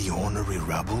such as the ornery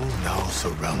rabble now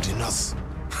surrounding us?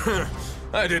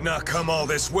 I did not come all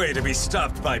this way to be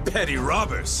stopped by petty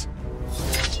robbers.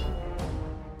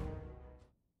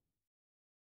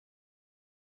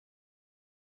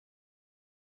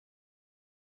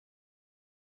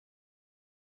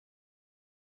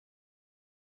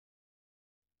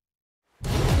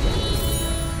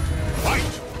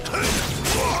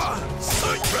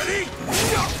 Ready?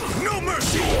 No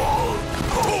mercy!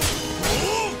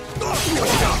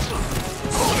 Ready?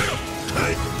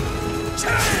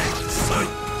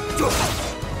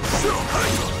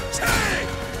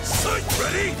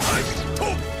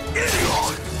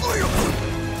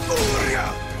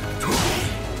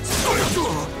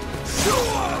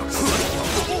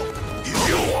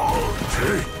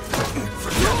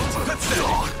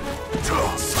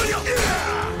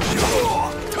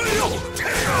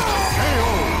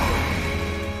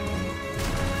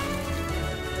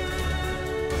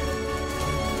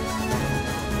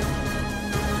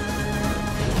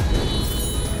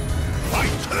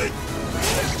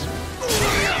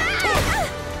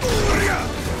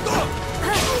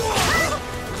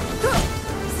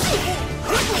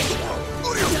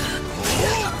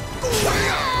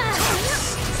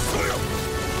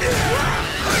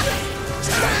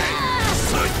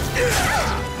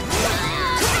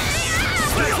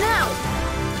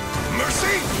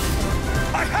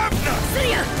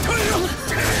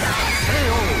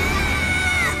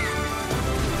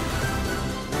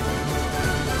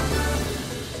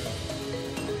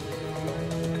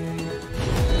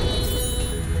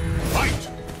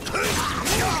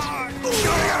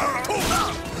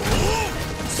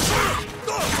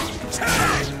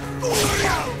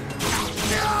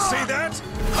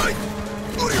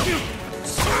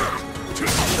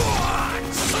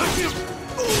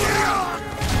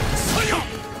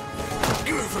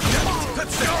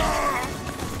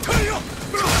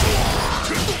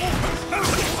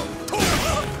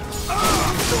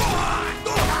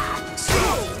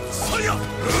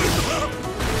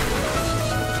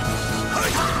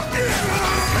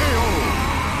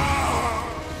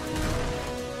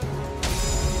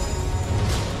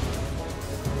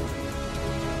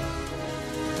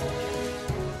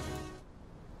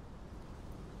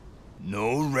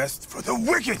 No rest for the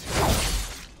wicked!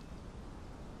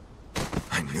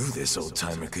 I knew this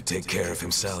old-timer could take care of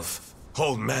himself.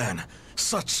 Old man,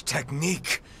 such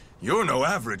technique! You're no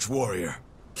average warrior.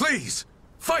 Please,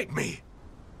 fight me!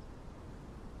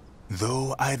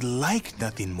 Though I'd like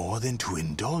nothing more than to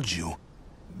indulge you,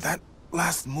 that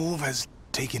last move has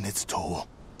taken its toll.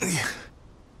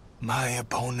 My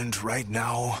opponent right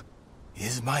now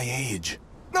is my age.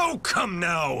 Oh, come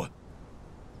now!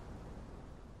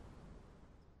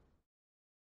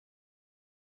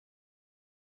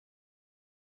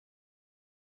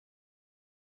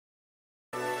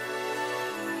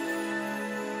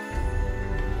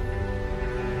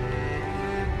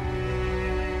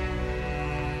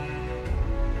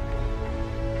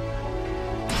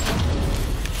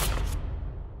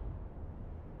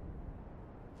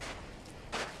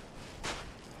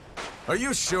 Are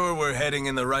you sure we're heading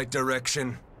in the right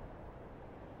direction?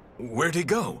 Where'd he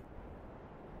go?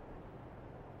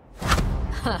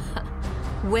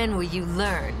 When will you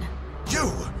learn?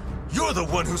 You're the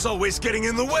one who's always getting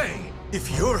in the way!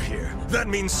 If you're here, that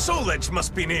means Soul Edge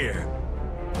must be near!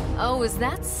 Oh, is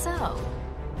that so?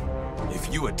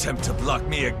 If you attempt to block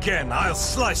me again, I'll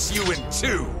slice you in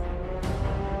two!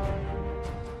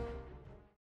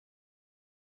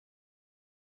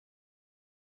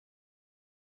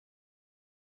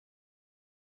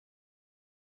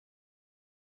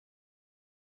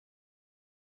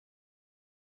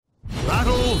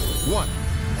 Battle 1.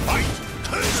 Fight!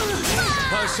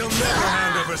 I shall never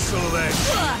hand over Soul Edge.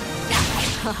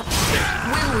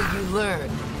 When will you learn?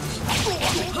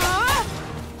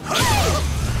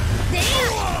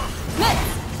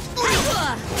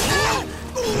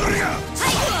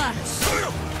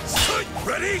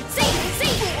 Ready?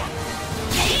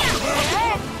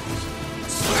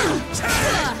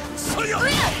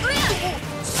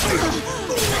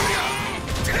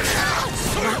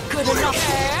 Not good enough.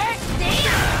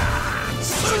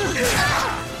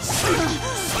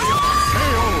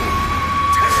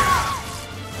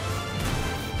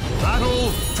 Battle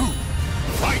 2.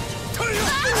 Fight!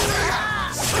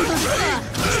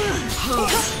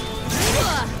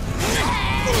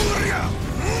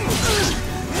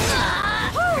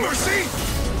 Mercy!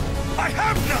 I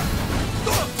have none!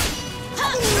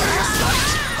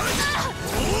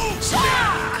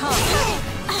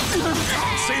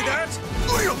 See that?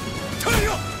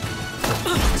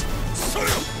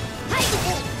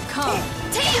 Come.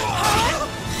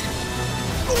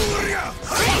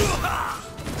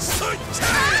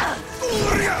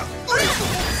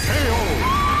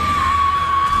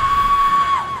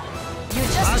 You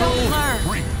just don't learn.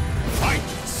 Fight!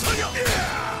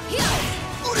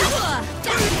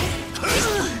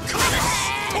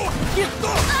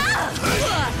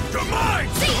 You're mine!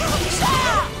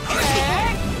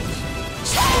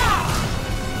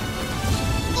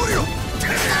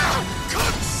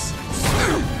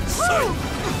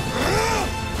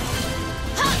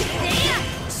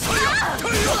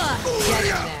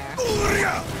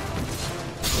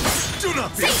 Do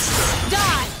not be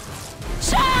Die!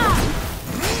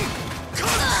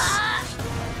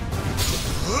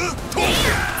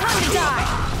 Time to die!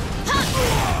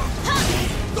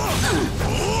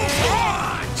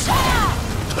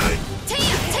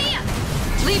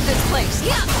 Leave this place!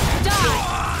 Die!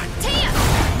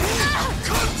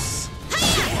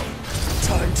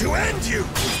 Time to end you!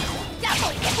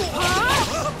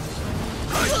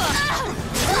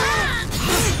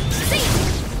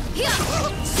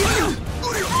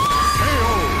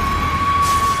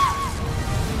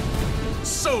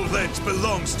 Soul Edge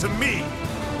belongs to me!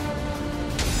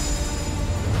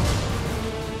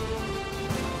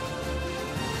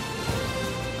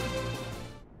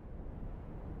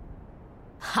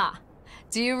 Ha!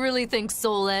 Do you really think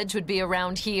Soul Edge would be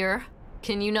around here?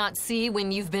 Can you not see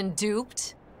when you've been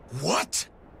duped? What?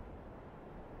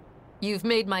 You've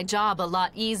made my job a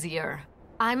lot easier.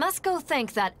 I must go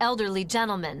thank that elderly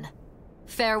gentleman.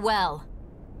 Farewell.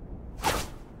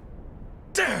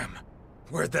 Damn!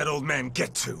 Where'd that old man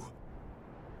get to?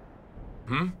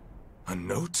 A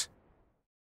note?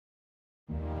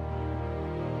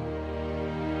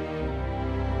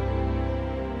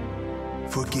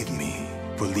 Forgive me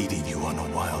for leading you on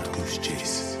a wild goose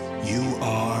chase. You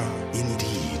are,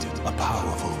 indeed, a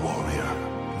powerful warrior.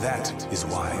 That is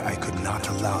why I could not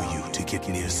allow you to get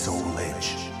near Soul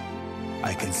Edge.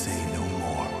 I can say no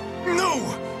more.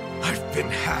 No! I've been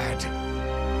had!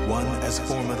 One as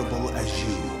formidable as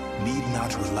you need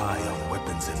not rely on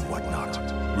weapons and whatnot.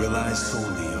 Rely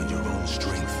solely on your own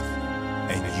strength,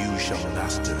 and you shall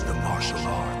master the martial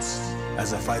arts.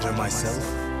 As a fighter myself,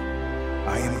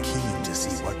 I am keen to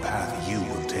see what path you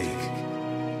will take.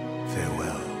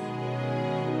 Farewell.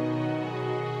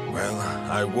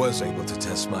 I was able to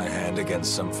test my hand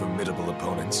against some formidable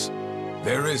opponents.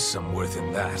 There is some worth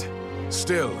in that.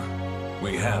 Still,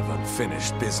 we have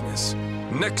unfinished business.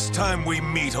 Next time we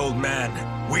meet, old man,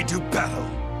 we do battle.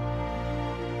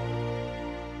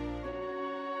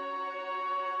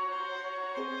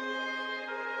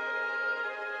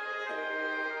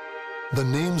 The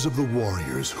names of the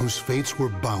warriors whose fates were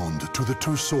bound to the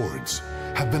two swords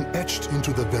have been etched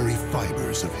into the very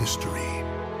fibers of history.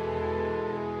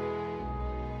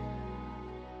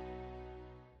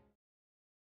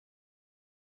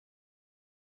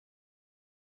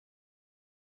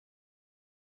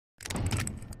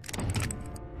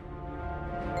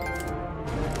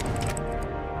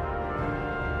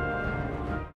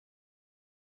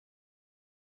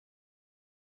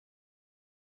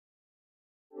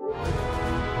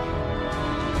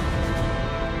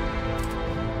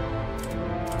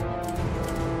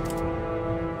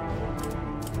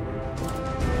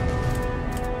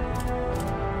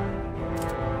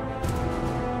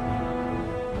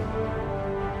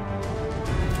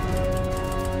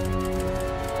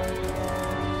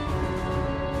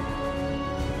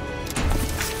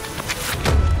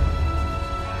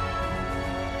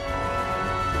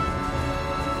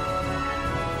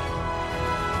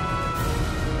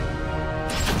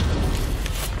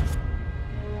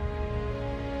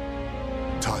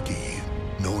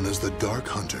 Known as the Dark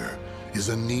Hunter, is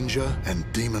a ninja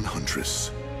and demon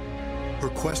huntress. Her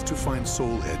quest to find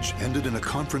Soul Edge ended in a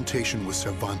confrontation with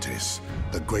Cervantes,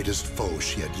 the greatest foe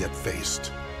she had yet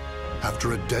faced.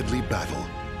 After a deadly battle,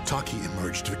 Taki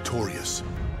emerged victorious,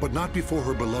 but not before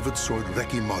her beloved sword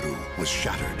Rekimaru was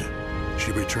shattered.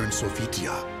 She returned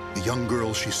Sofitia, the young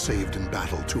girl she saved in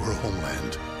battle, to her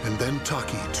homeland, and then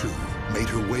Taki, too, made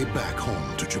her way back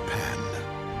home to Japan.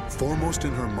 Foremost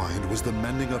in her mind was the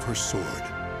mending of her sword,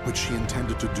 which she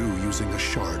intended to do using a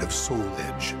shard of Soul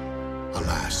Edge.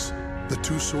 Alas, the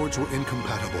two swords were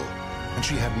incompatible, and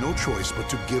she had no choice but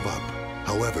to give up.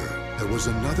 However, there was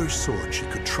another sword she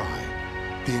could try.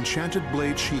 The enchanted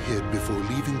blade she hid before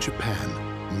leaving Japan,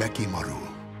 Mekimaru.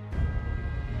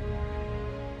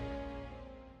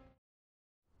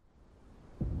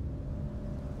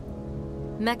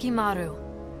 Mekimaru.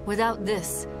 Without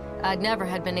this, I'd never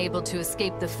had been able to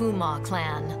escape the Fuma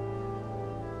clan.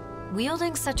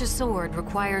 Wielding such a sword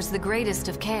requires the greatest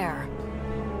of care.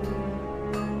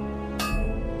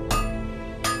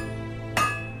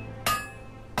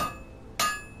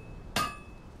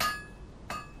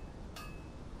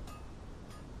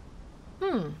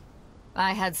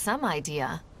 I had some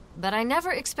idea, but I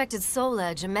never expected Soul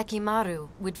Edge and Mekimaru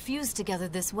would fuse together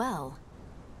this well.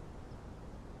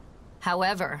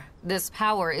 However, this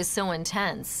power is so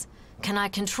intense. Can I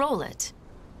control it?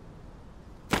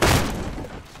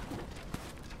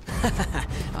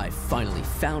 I finally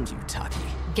found you, Taki.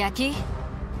 Geki?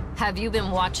 Have you been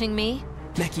watching me?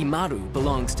 Mekimaru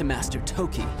belongs to Master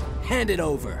Toki. Hand it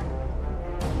over.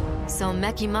 So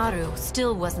Mekimaru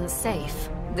still wasn't safe.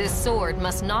 This sword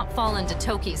must not fall into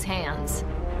Toki's hands.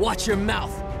 Watch your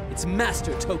mouth! It's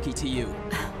Master Toki to you.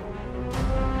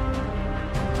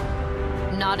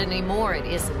 Not anymore, it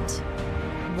isn't.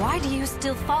 Why do you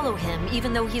still follow him,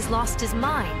 even though he's lost his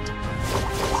mind?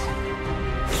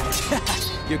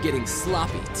 You're getting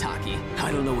sloppy, Taki.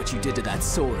 I don't know what you did to that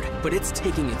sword, but it's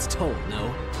taking its toll,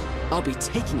 no? I'll be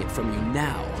taking it from you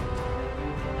now.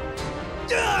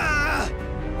 Yeah!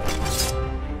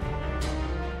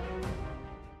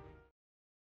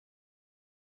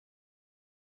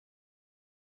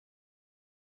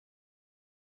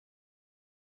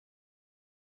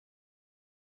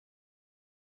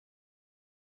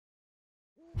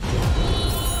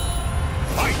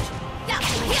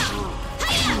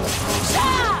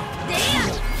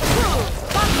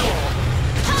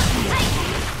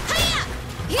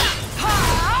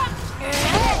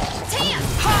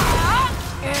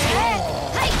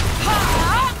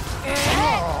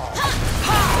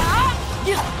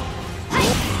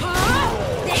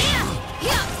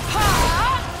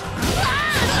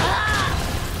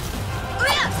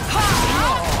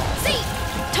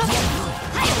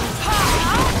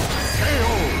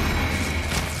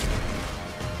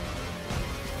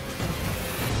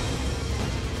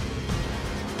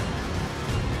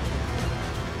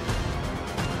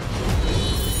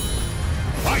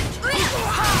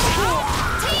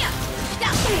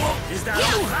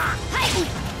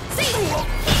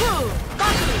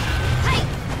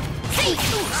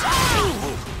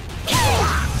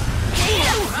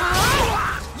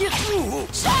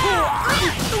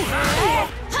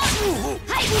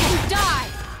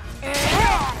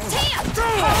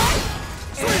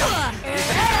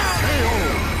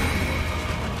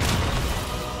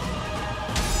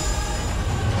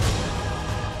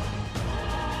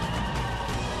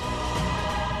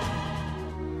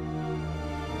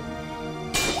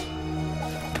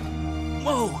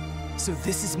 So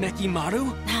this is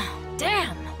Mekimaru?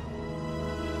 Damn!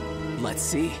 Let's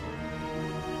see.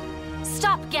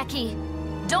 Stop, Geki!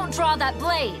 Don't draw that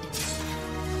blade!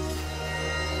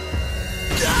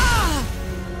 Ah!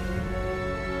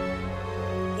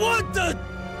 What the?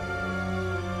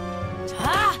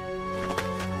 Ah!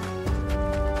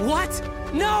 What?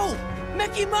 No!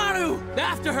 Mekimaru!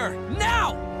 After her,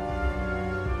 now!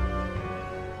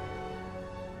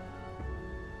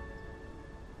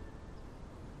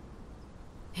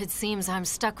 It seems I'm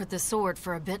stuck with the sword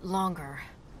for a bit longer.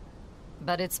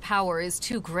 But its power is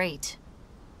too great.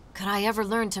 Could I ever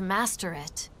learn to master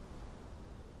it?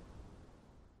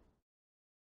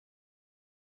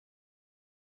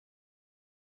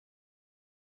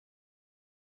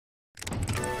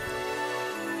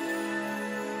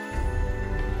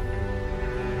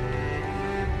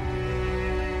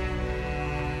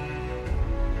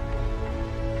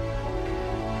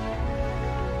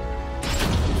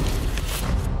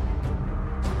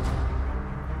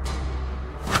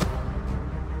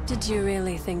 Did you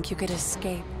really think you could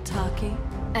escape, Taki?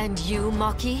 And you,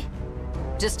 Maki?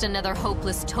 Just another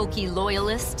hopeless Toki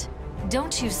loyalist?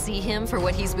 Don't you see him for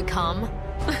what he's become?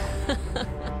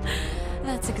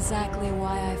 That's exactly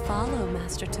why I follow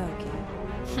Master Toki.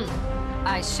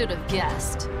 I should have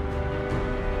guessed.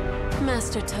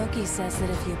 Master Toki says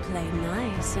that if you play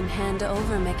nice and hand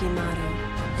over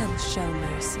Mekimaru, he'll show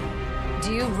mercy.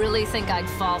 Do you really think I'd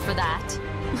fall for that?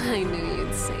 I knew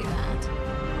you'd say that.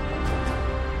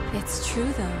 It's true,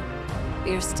 though.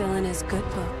 You're still in his good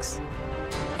books.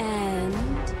 And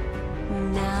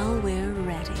now we're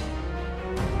ready.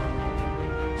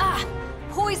 Ah!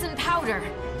 Poison powder!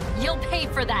 You'll pay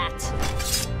for that!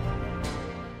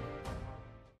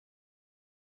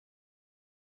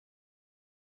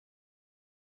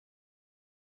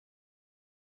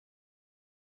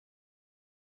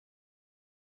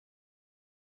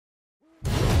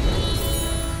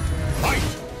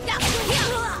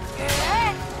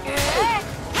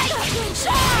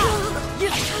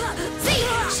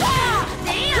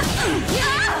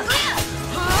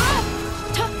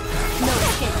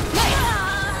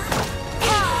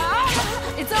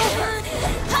 It's over!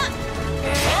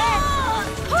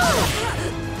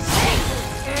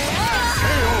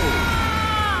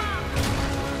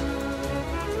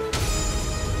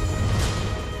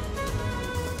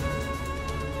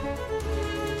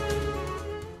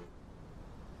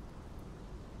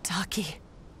 Taki,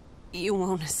 you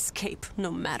won't escape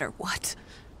no matter what.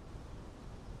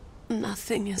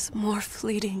 Nothing is more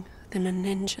fleeting than a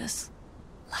ninja's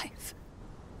life.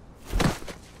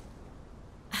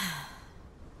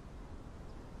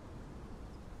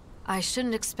 I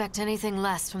shouldn't expect anything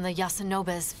less from the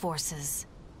Yasunobe's forces.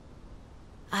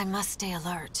 I must stay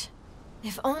alert.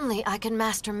 If only I can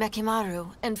master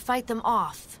Mekimaru and fight them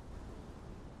off.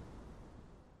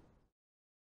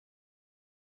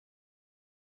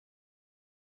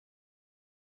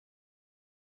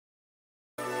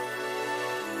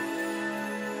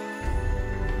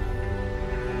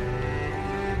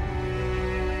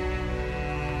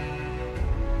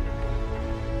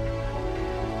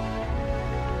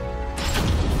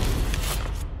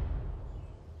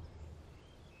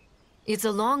 It's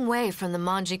a long way from the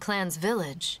Manji clan's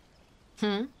village.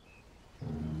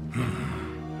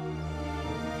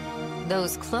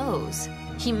 Those clothes.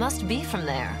 He must be from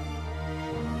there.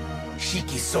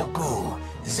 Shikisoku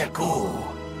Zeku.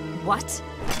 What?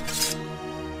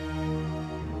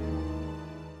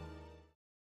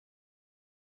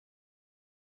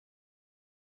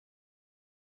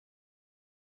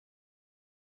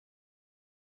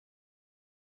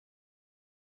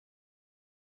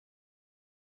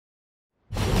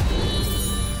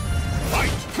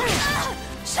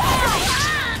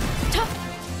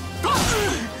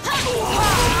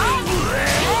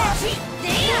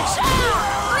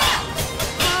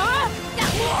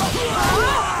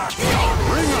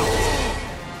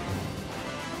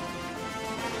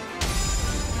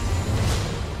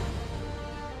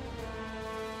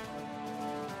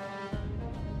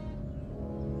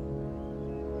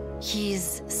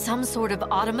 He's some sort of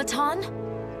automaton?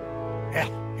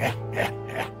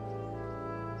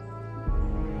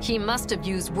 He must have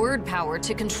used word power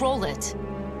to control it.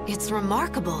 It's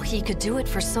remarkable he could do it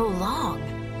for so long.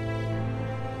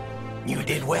 You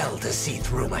did well to see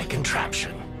through my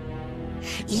contraption.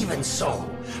 Even so,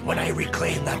 when I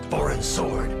reclaim that foreign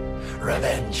sword,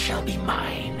 revenge shall be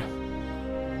mine.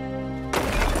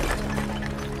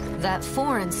 That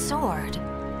foreign sword?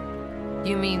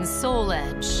 You mean Soul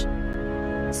Edge.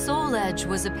 Soul Edge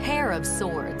was a pair of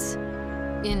swords.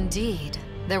 Indeed,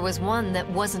 there was one that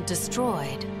wasn't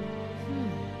destroyed.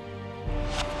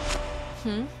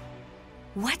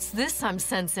 What's this I'm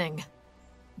sensing?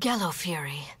 Gallo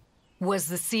Fury. Was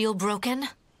the seal broken?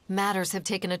 Matters have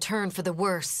taken a turn for the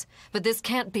worse, but this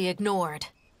can't be ignored.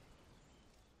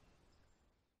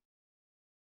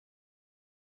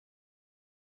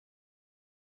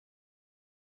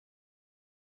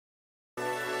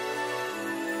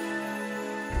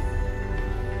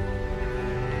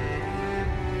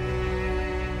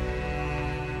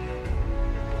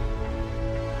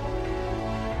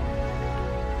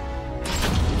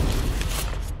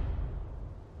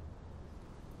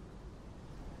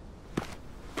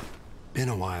 Been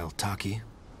a while, Taki.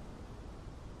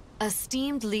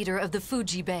 Esteemed leader of the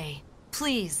Fuji Bay,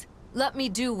 please, let me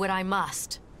do what I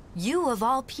must. You of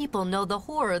all people know the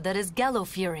horror that is Gallo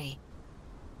Fury.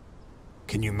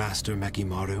 Can you master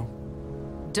Mekimaru?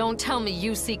 Don't tell me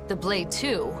you seek the blade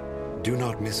too. Do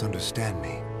not misunderstand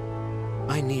me.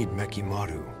 I need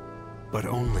Mekimaru, but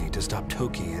only to stop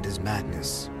Toki and his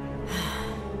madness.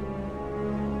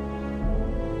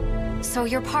 So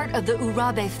you're part of the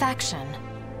Urabe faction?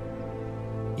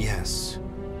 Yes,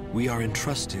 we are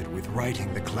entrusted with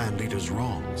righting the clan leader's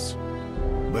wrongs.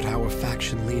 But our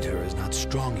faction leader is not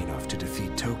strong enough to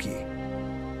defeat Toki.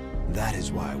 That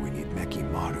is why we need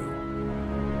Mekimaru.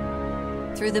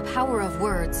 Through the power of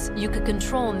words, you could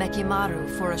control Mekimaru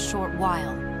for a short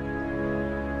while.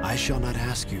 I shall not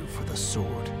ask you for the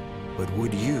sword, but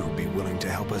would you be willing to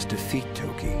help us defeat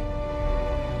Toki?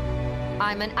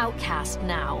 I'm an outcast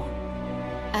now.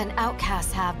 And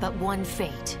outcasts have but one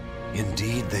fate.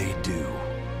 Indeed they do.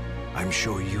 I'm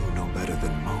sure you know better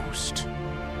than most.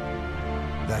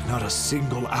 That not a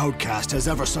single outcast has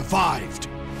ever survived!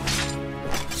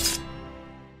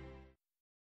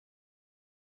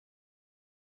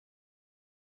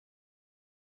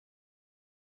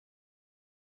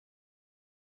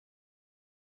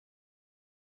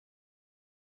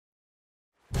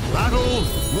 Battle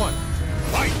 1.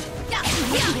 Fight!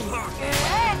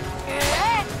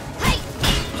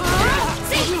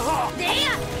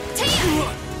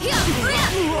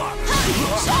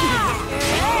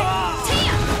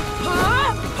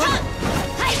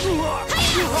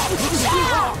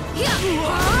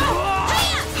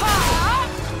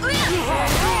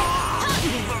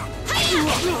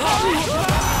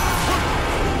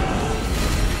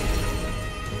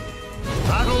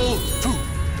 Battle 2.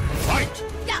 Fight!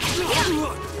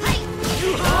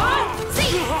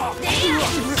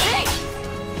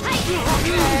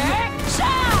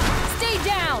 Stay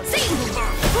down!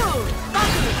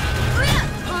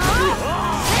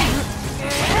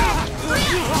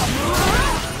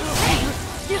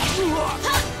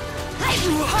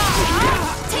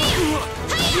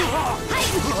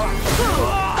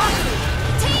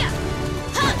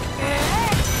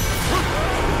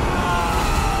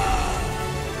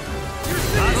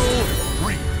 Battle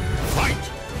 3. Fight!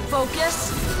 Focus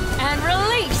and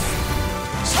release!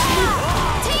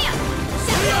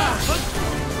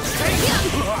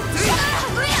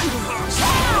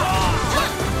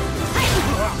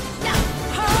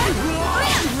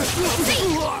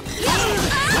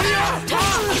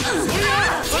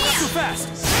 Not too fast!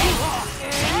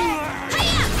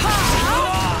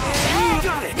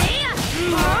 Got it!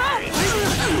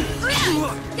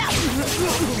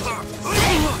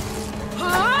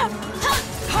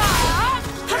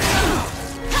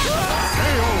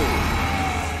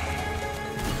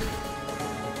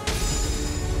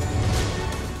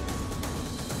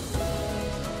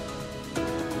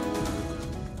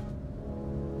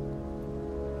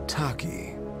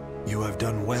 Taki, you have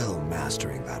done well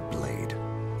mastering that blade.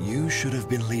 You should have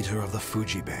been leader of the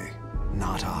Fuji Bay,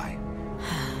 not I.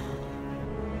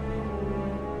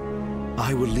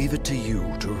 I will leave it to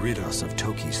you to rid us of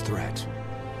Toki's threat.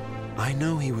 I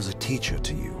know he was a teacher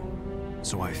to you,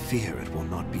 so I fear it will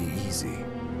not be easy.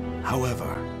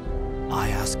 However, I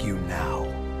ask you now,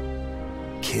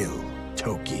 kill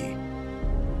Toki.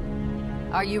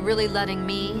 Are you really letting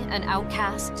me, an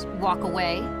outcast, walk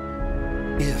away?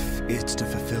 If it's to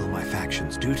fulfill my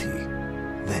faction's duty,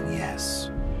 then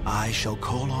yes. I shall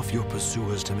call off your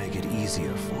pursuers to make it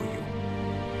easier for you.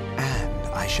 And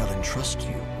I shall entrust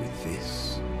you with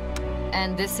this.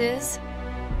 And this is?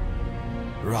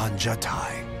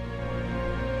 Ranjatai.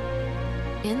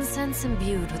 Incense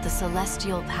imbued with the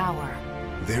celestial power.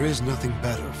 There is nothing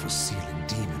better for sealing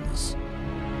demons.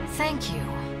 Thank you.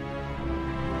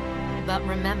 But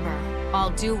remember,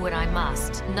 I'll do what I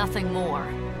must, nothing more.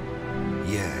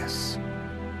 Yes.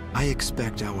 I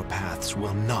expect our paths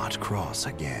will not cross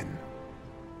again.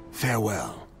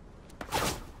 Farewell.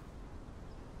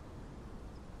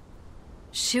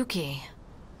 Shuki.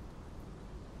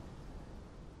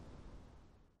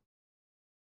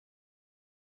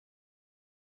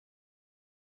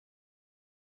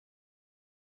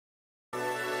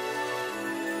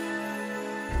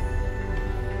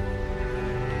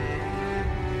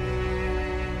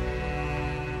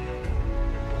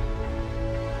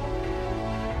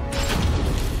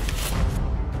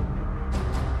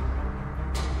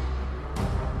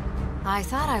 I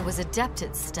thought I was adept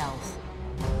at stealth.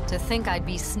 To think I'd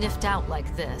be sniffed out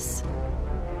like this.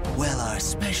 Well, our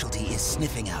specialty is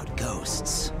sniffing out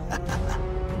ghosts.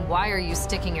 Why are you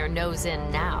sticking your nose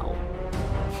in now?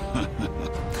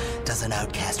 Does an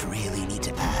outcast really need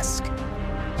to ask?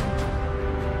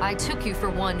 I took you for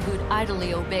one who'd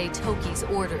idly obey Toki's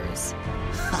orders.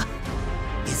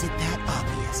 Is it that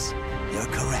obvious? You're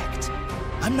correct.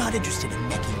 I'm not interested in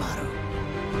Nekimaru.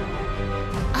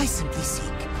 I simply seek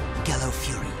Gello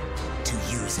Fury to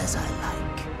use as I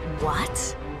like.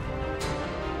 What?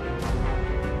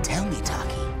 Tell me,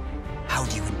 Taki, how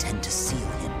do you intend to seal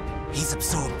him? He's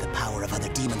absorbed the power of other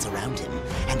demons around him,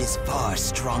 and is far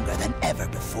stronger than ever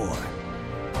before.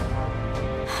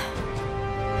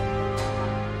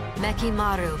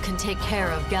 Nekimaru can take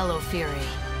care of Gello Fury.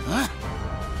 Huh?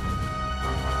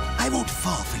 I won't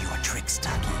fall for your tricks,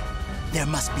 Taki. There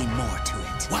must be more to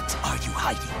it. What are you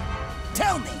hiding?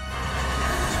 Tell me!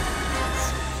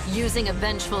 Using a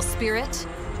vengeful spirit?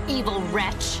 Evil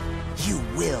wretch? You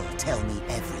will tell me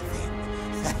everything.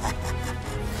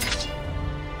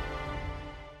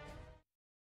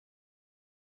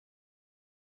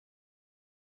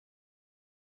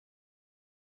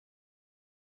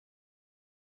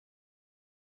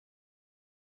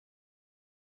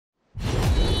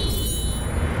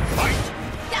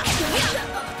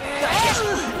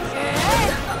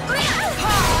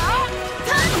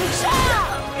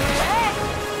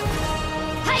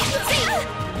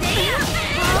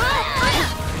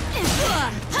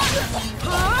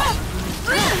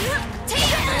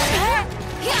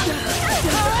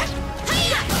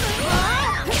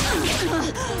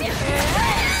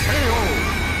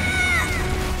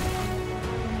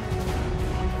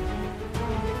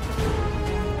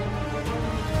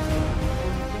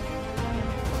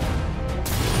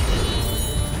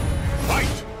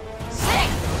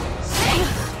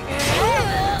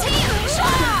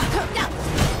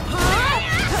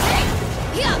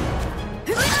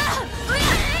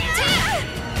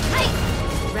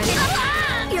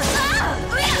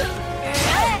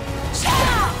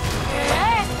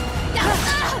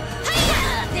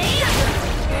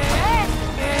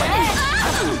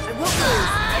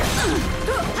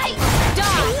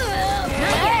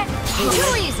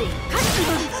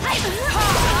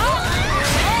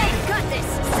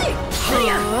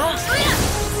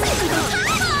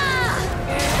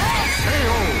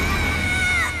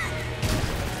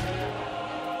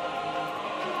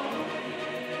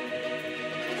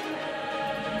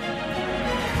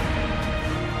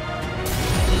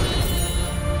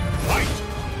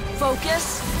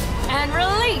 Focus and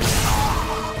release!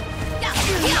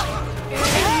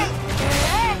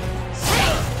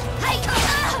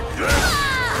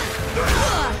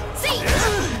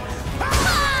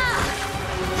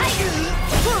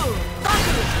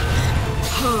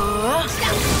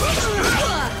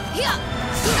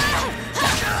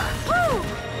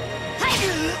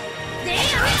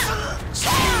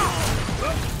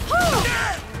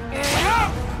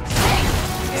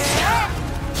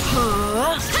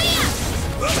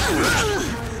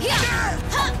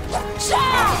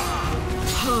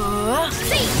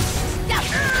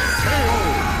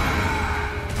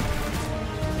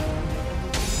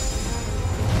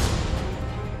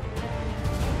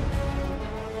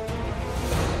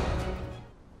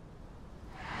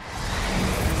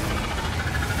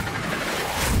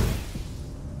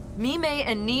 Mime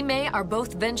and Nime are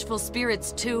both vengeful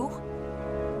spirits too?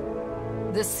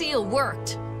 The seal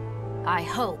worked. I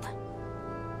hope.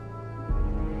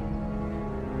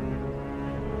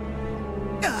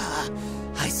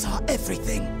 I saw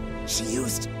everything. She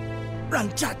used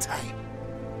Ranjatai.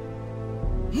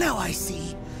 Now I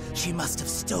see. She must have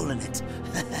stolen it.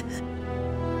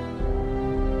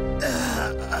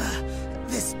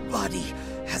 This body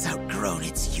has outgrown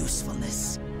its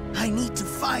usefulness. I need to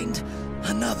find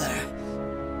another.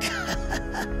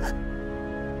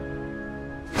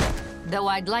 Though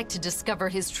I'd like to discover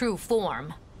his true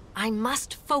form, I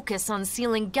must focus on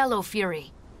sealing Gello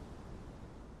Fury.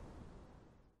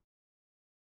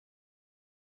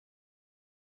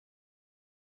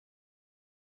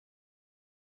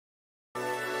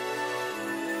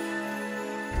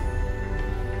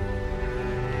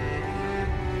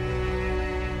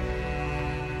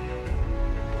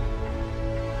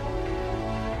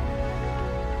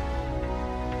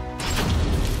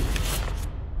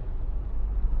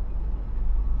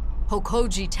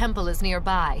 Hokoji Temple is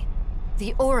nearby.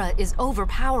 The aura is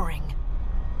overpowering.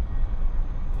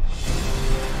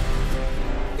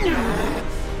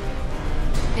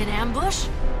 In ambush?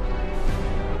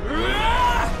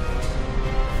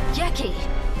 Geki,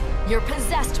 you're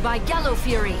possessed by Gello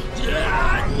Fury.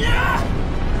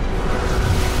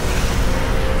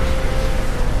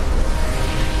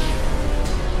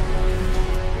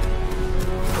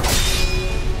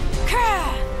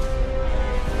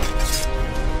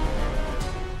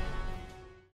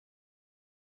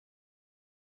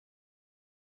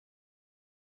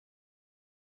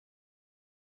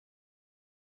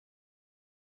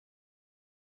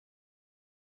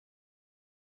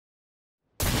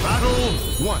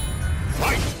 1,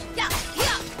 fight!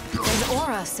 An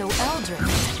aura so eldritch.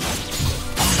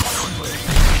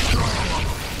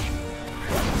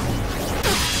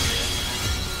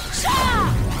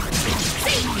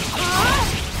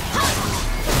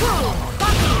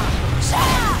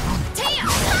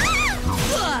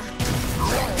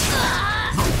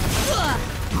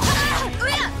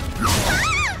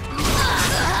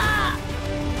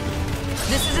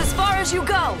 This is as far as you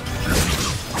go.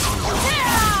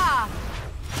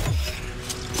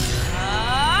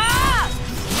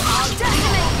 I'll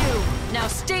decimate you. Now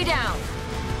stay down.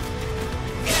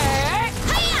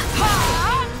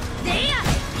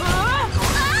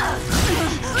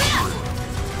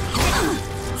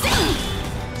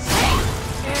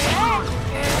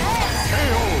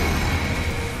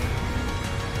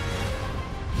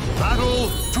 Battle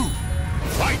 2,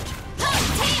 fight!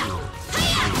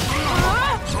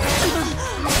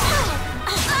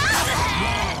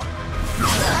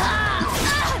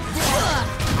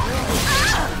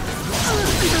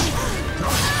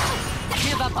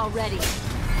 Give up already.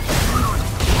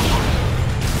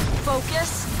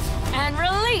 Focus and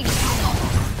release.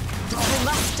 I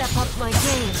must step up my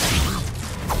game.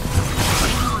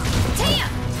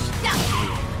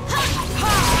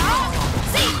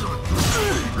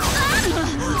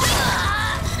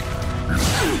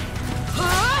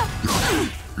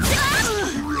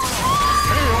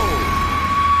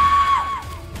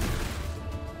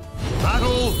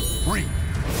 Battle 3,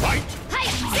 fight!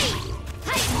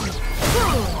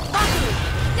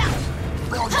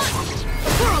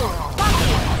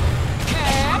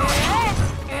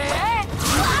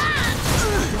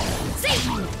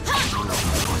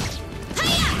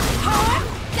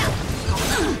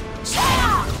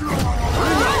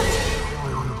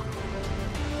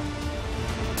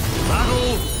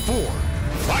 Battle 4,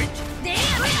 fight!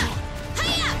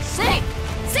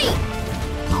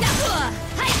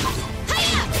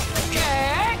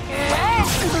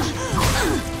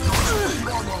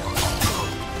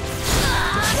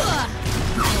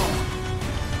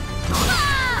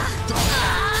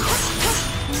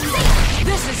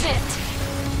 This is it.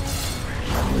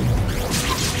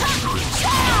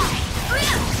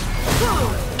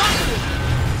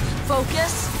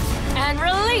 Focus and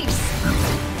release.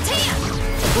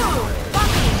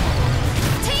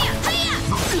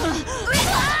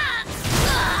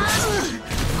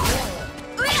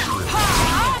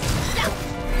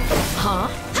 Huh?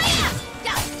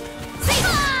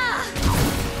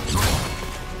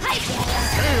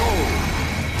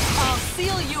 I'll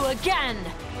seal you again.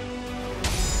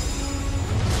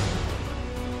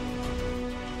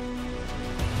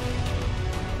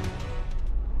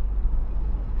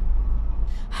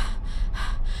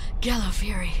 Gallo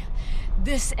Fury,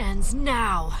 this ends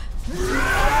now.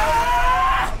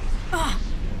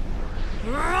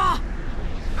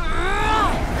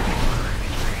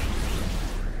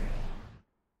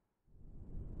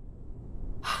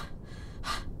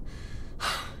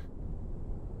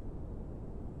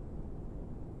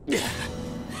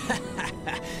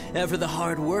 Ever the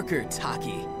hard worker,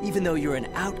 Taki, even though you're an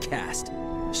outcast.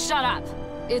 Shut up!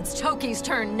 It's Toki's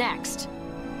turn next.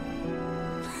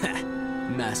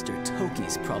 Master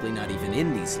Toki's probably not even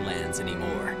in these lands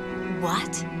anymore.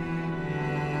 What?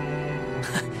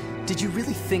 Did you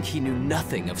really think he knew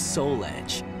nothing of Soul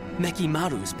Edge?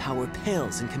 Mekimaru's power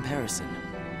pales in comparison.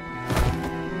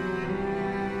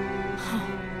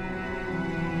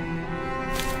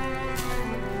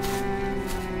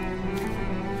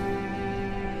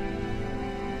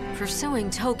 Pursuing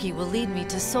Toki will lead me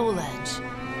to Soul Edge.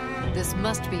 This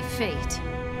must be fate.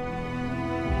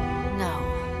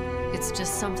 No, it's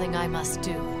just something I must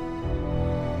do.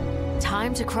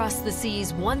 Time to cross the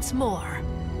seas once more.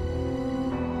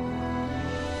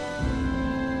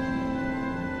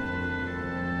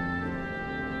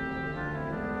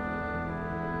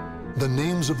 The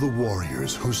names of the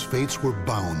warriors whose fates were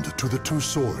bound to the two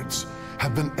swords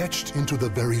have been etched into the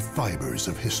very fibers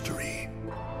of history.